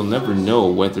step, you'll never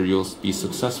know whether you'll be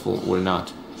successful or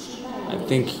not. I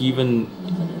think even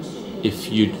if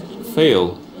you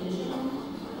fail,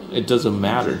 it doesn't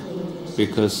matter,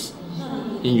 because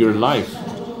in your life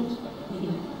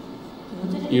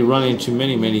you run into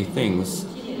many things,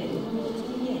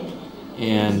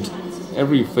 and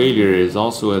every failure is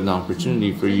also an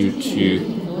opportunity for you to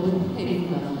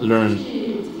learn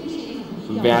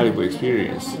valuable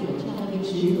experience.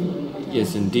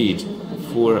 Yes, indeed.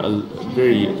 For a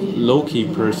very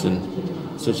low-key person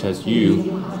such as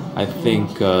you, I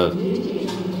think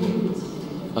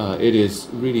it is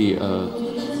really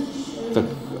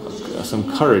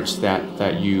some courage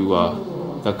that you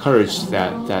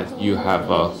have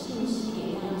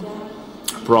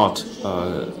brought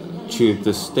to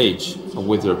this stage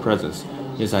with your presence.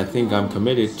 Yes, I think I'm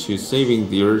committed to saving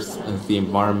the earth and the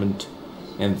environment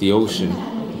and the ocean.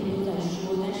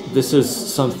 This is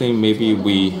something maybe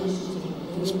we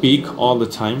speak all the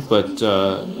time, but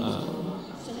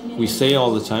we say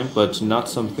all the time, but not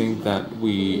something that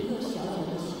we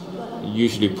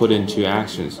usually put into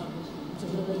actions.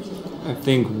 I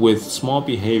think with small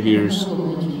behaviors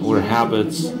or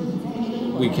habits,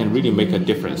 we can really make a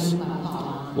difference.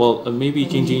 Well, maybe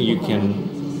Jingjing, you can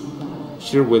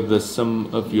share with us some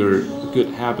of your good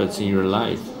habits in your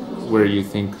life where you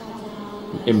think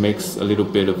it makes a little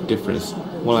bit of difference.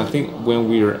 Well, I think when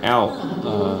we are out,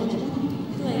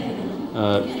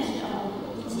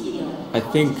 I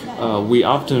think we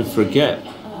often forget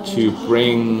to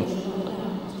bring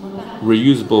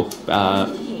reusable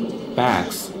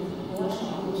bags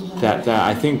that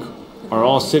I think are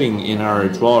all sitting in our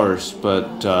drawers,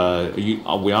 but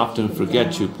we often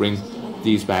forget to bring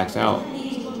these bags out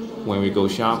when we go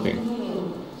shopping.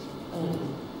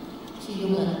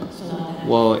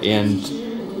 Well, and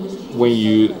when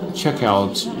you check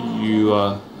out, you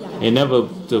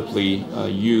inevitably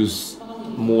use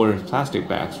more plastic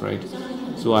bags, right?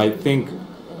 So I think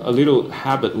a little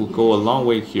habit will go a long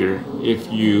way here if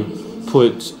you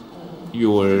put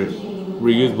your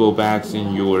reusable bags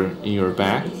in your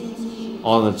bag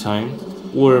all the time,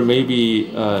 or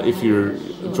maybe if you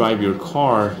drive your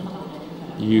car,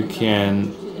 you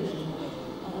can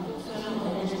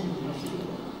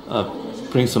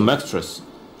bring some extras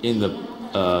in the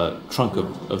trunk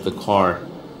of the car,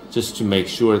 just to make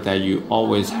sure that you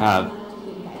always have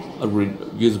a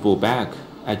reusable bag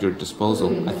at your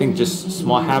disposal. I think just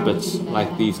small habits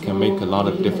like these can make a lot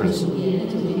of difference.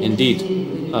 Indeed.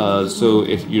 So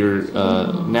if you're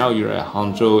now you're at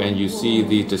Hangzhou and you see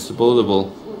the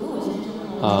disposable,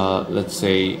 let's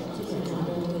say,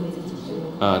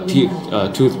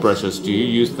 toothbrushes, do you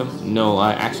use them? No,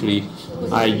 I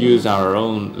use our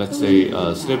own, let's say,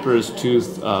 slippers,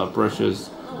 toothbrushes,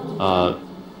 our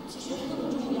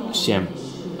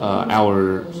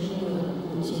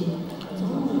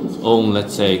own,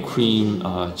 let's say, cream,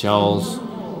 gels,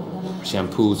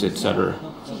 shampoos, etc.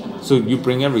 So you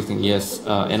bring everything, yes.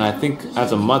 And I think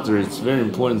as a mother, it's very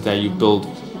important that you build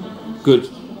good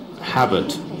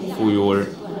habit for your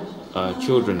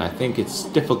children. I think it's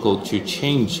difficult to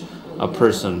change a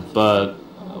person, but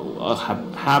a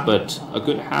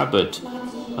good habit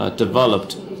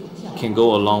developed can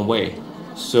go a long way.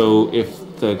 So if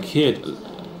the kid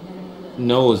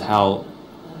knows how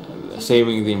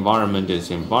saving the environment is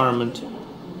environment,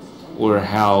 or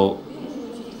how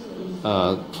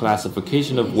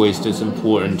classification of waste is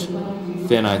important,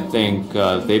 then I think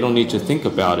they don't need to think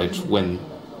about it when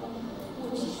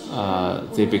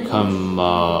they become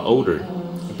older.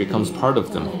 It becomes part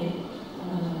of them.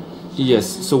 Yes,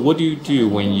 so what do you do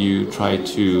when you try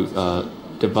to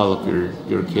develop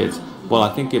your kids? Well,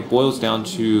 I think it boils down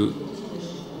to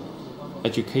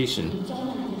education.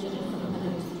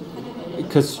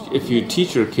 because if you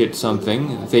teach your kids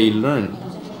something, they learn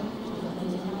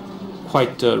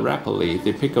quite rapidly.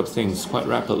 They pick up things quite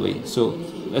rapidly. So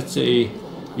let's say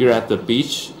you're at the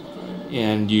beach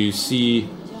and you see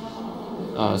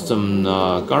some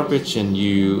garbage and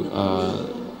you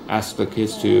ask the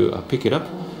kids to pick it up,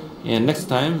 and next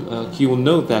time he will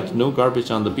know that no garbage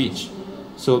on the beach.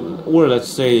 So, or let's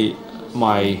say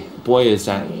my boy is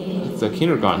at the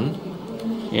kindergarten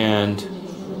and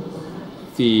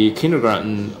the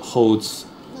kindergarten holds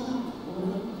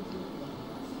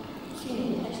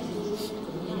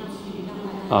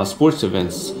sports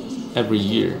events every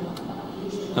year,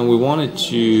 and we wanted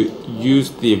to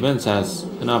use the events as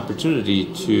an opportunity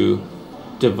to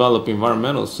develop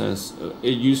environmental sense.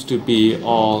 It used to be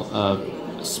all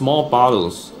small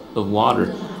bottles of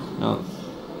water. Now,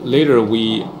 later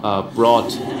we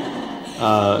brought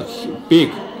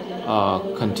big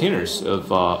containers of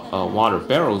water,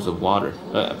 barrels of water.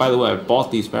 By the way, I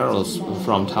bought these barrels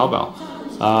from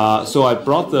Taobao. So I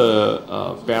brought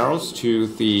the barrels to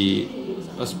the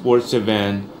sports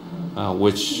event,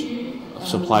 which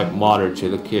supplied water to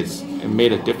the kids. It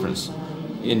made a difference.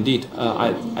 Indeed,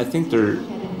 I think there are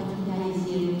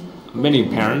many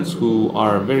parents who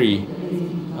are very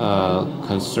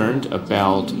concerned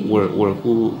about or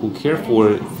who care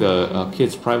for the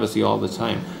kids' privacy all the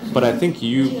time. But I think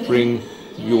you bring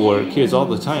your kids all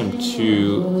the time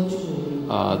to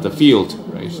the field,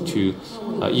 right? To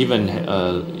even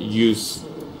use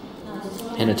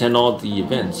and attend all the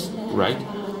events, right?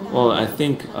 Well, I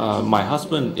think my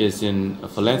husband is in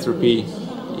philanthropy,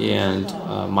 and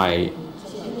my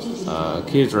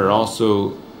kids are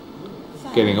also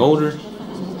getting older,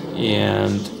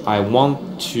 and I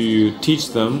want to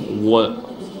teach them what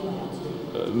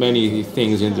many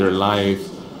things in their life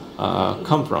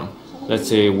come from. Let's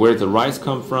say where the rice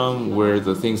come from, where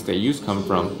the things they use come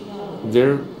from.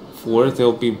 Therefore,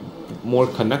 they'll be more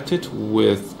connected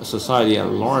with society at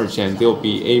large, and they'll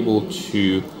be able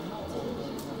to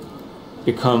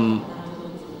become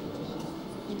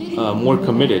more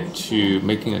committed to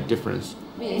making a difference.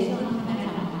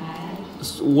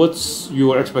 So what's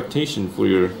your expectation for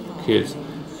your kids?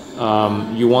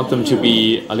 You want them to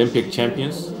be Olympic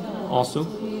champions also?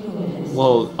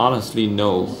 Well, honestly,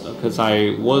 no, because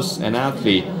I was an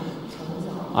athlete.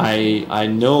 I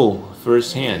know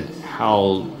firsthand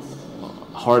how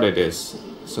hard it is.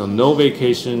 So no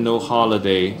vacation, no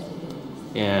holiday,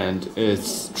 and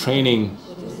it's training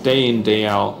day in, day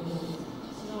out,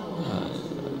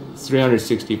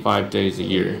 365 days a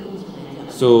year.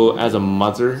 So as a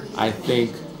mother, I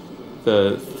think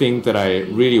the thing that I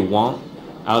really want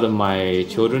out of my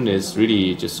children is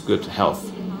really just good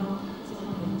health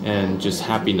and just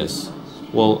happiness.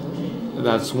 Well,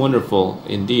 that's wonderful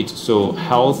indeed. So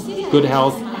health, good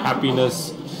health,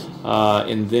 happiness,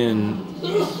 and then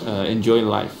enjoy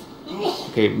life.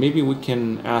 Okay, maybe we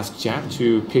can ask Jack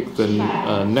to pick the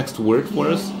next word for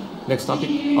us, next topic.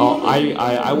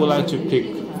 I would like to pick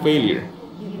failure.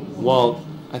 Well,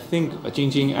 I think,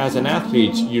 Jingjing, as an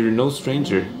athlete, you're no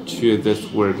stranger to this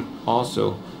word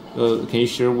also. Can you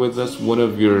share with us one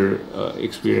of your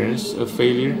experience of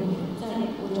failure?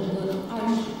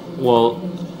 Well,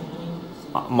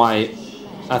 my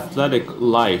athletic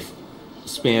life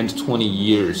spanned 20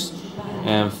 years,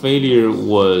 and failure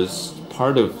was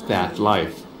part of that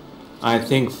life. I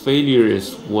think failure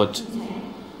is what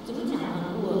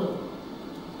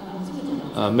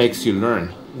makes you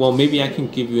learn. Well, maybe I can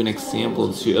give you an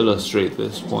example to illustrate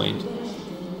this point.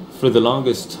 For the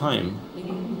longest time,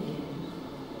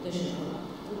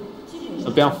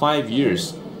 about 5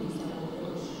 years,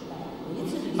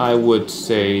 I would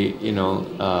say,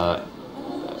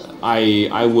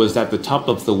 I was at the top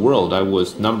of the world. I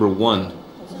was number one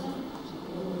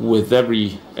with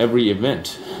every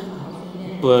event.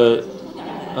 But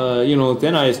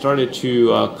then I started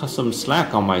to cut some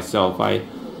slack on myself.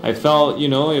 I felt,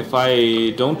 if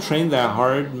I don't train that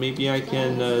hard, maybe I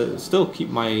can still keep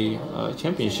my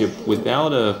championship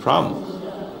without a problem.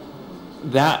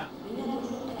 That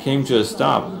came to a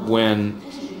stop when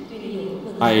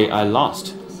I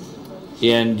lost.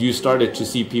 And you started to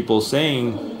see people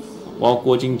saying, well,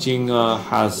 Jingjing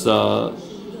has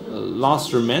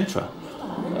lost her mantra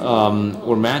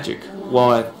or magic.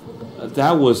 Well,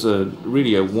 that was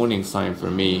really a warning sign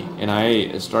for me, and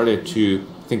I started to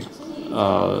think,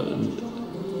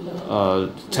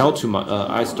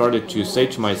 I started to say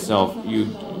to myself,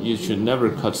 you should never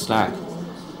cut slack,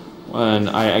 and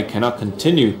I cannot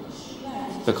continue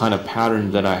the kind of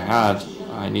pattern that I had.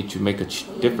 I need to make a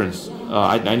difference.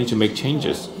 I need to make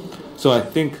changes. So I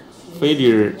think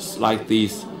failures like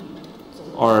these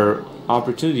are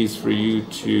opportunities for you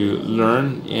to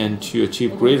learn and to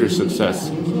achieve greater success.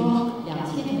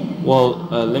 Well,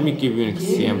 let me give you an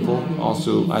example.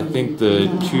 Also, I think the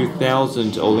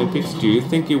 2000 Olympics, do you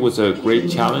think it was a great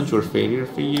challenge or failure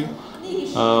for you?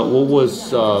 What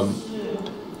was on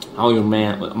your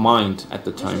mind at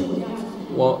the time?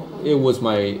 Well, it was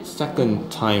my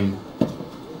second time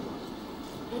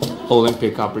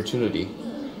Olympic opportunity.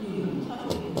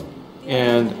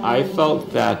 And I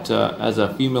felt that as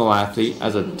a female athlete,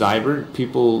 as a diver,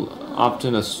 people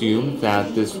often assume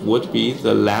that this would be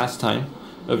the last time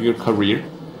of your career.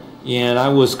 And I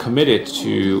was committed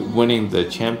to winning the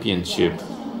championship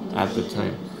at the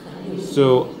time.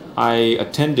 So I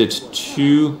attended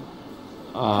two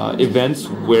events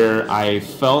where I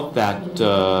felt that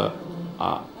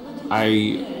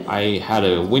I had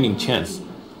a winning chance.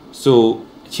 So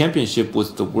championship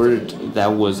was the word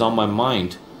that was on my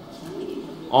mind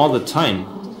all the time,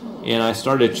 and I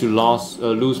started to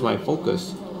lose my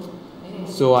focus.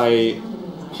 So I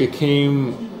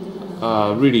became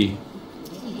really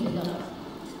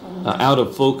out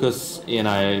of focus, and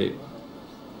I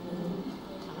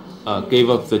gave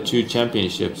up the two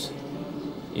championships,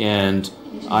 and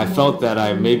I felt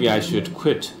that maybe I should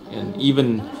quit, and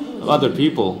even other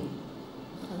people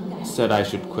said I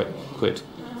should quit.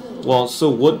 Well, so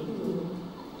what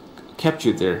kept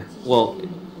you there? Well,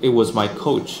 it was my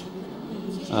coach.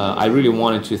 I really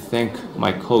wanted to thank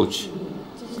my coach,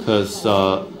 because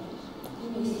the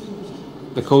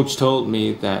coach told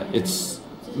me that it's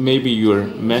maybe your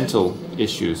mental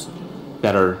issues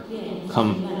that are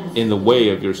come in the way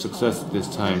of your success this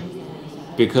time,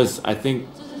 because I think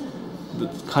the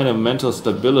kind of mental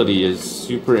stability is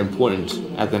super important.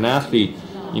 As an athlete,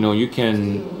 you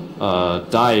can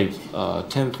dive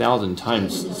 10,000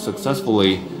 times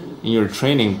successfully in your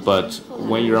training, but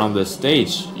when you're on the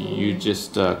stage, you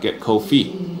just get cold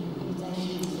feet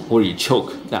or you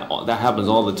choke. That happens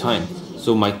all the time.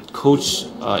 So my coach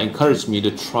encouraged me to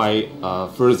try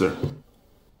further.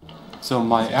 So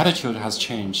my attitude has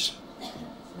changed.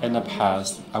 In the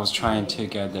past, I was trying to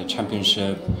get the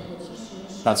championship.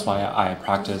 That's why I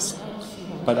practice.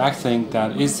 But I think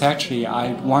that it's actually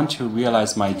I want to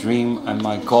realize my dream and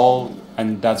my goal,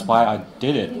 and that's why I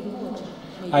did it.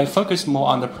 I focus more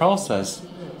on the process.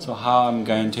 So how I'm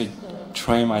going to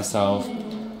train myself.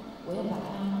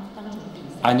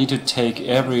 I need to take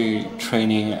every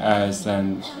training as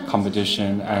a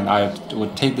competition, and I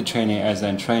would take the training as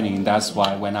a training. That's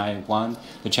why when I won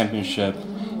the championship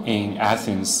in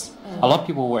Athens, a lot of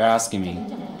people were asking me,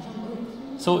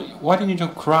 so why didn't you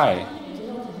cry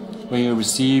when you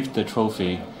received the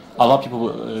trophy? A lot of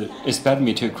people expect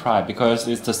me to cry because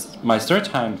it's my third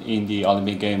time in the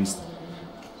Olympic Games.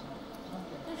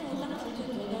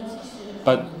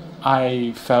 But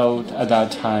I felt at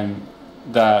that time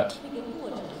that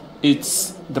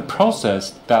it's the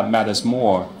process that matters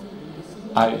more.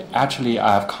 I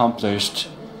have accomplished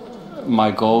my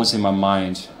goals in my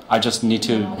mind. I just need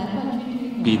to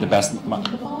be the best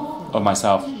of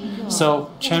myself. So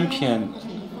champion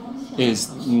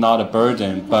is not a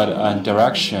burden, but a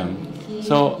direction.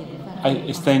 So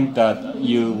I think that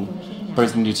you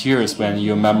burst into tears when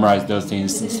you memorize those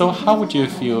things. So how would you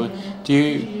feel? Do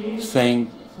you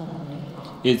think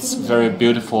it's very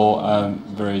beautiful and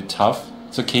very tough?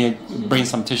 So can you bring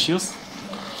some tissues?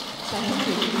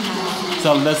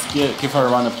 So let's give her a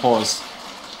round of applause.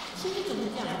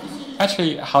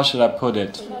 Actually, how should I put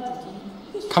it?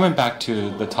 Coming back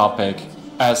to the topic,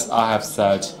 as I have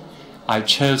said, I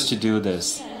chose to do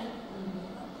this.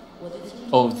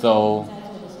 Although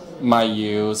my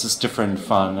use is different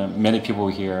from many people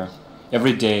here.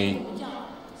 Every day,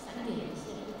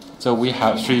 so we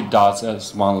have 3 dots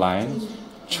as one line: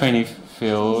 training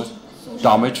field,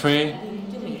 dormitory,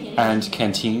 and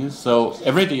canteen. So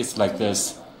every day is like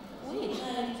this.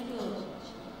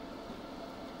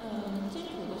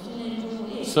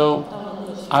 So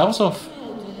I also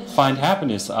find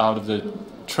happiness out of the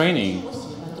training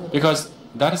because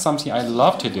that is something I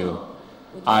love to do.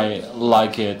 I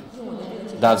like it.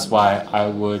 That's why I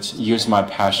would use my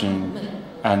passion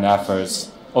and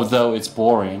efforts, although it's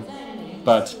boring.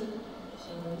 But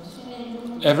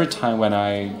every time when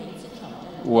I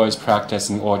was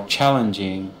practicing or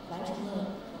challenging,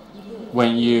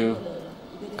 when you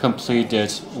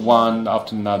completed one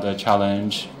after another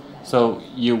challenge, so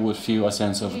you would feel a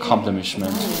sense of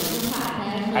accomplishment.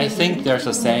 I think there's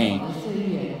a saying.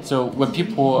 So when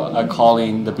people are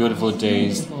calling the beautiful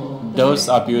days, those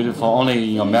are beautiful only in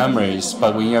your memories,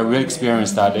 but when you really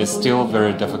experience that, it's still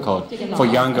very difficult. For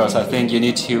young girls, I think you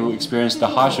need to experience the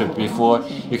hardship before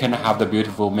you can have the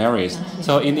beautiful memories.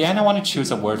 So in the end, I want to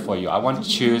choose a word for you. I want to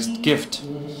choose gift.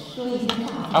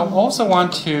 I also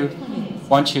want you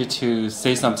to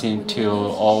say something to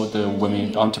all the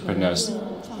women entrepreneurs.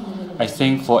 I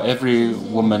think for every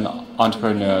woman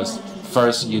entrepreneurs,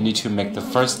 first you need to make the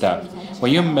first step.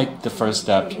 When you make the first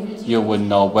step, you will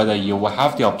know whether you will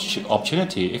have the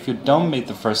opportunity. If you don't make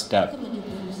the first step,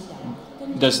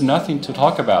 there's nothing to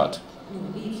talk about.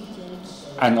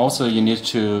 And also you need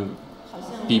to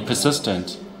be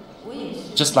persistent.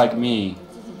 Just like me,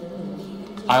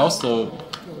 I also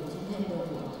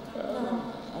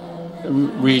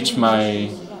reached my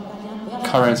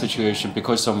current situation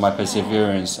because of my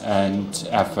perseverance and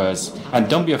efforts. And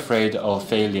don't be afraid of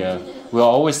failure. We're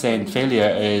always saying failure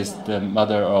is the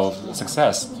mother of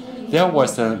success. There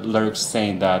was a lyric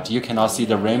saying that you cannot see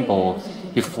the rainbow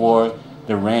before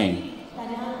the rain.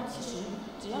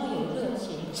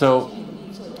 So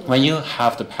when you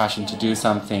have the passion to do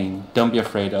something, don't be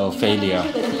afraid of failure.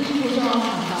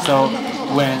 So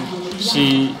when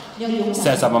she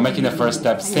says I'm making the first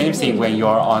step, same thing when you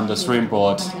are on the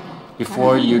springboard,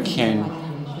 before you can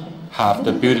have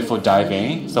the beautiful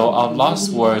diving. So our last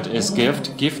word is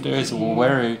gift. Gift is a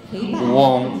very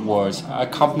warm word.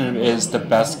 Accompaniment is the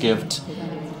best gift.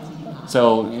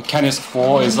 So Candice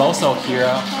 4 is also here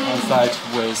on site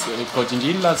with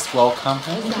Jingjing. Let's welcome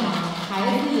her.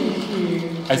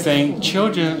 I think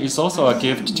children is also a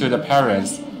gift to the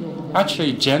parents.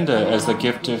 Actually, gender is a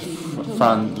gift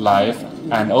from life,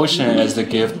 and ocean is the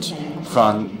gift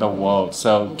from the world.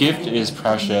 So gift is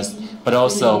precious, but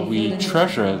also we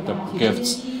treasure the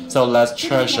gifts. So let's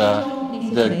treasure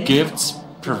the gifts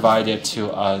provided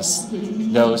to us,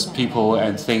 those people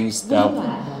and things that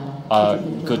are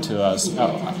good to us.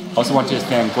 I also want to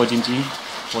thank Jingjing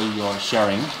for your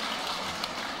sharing.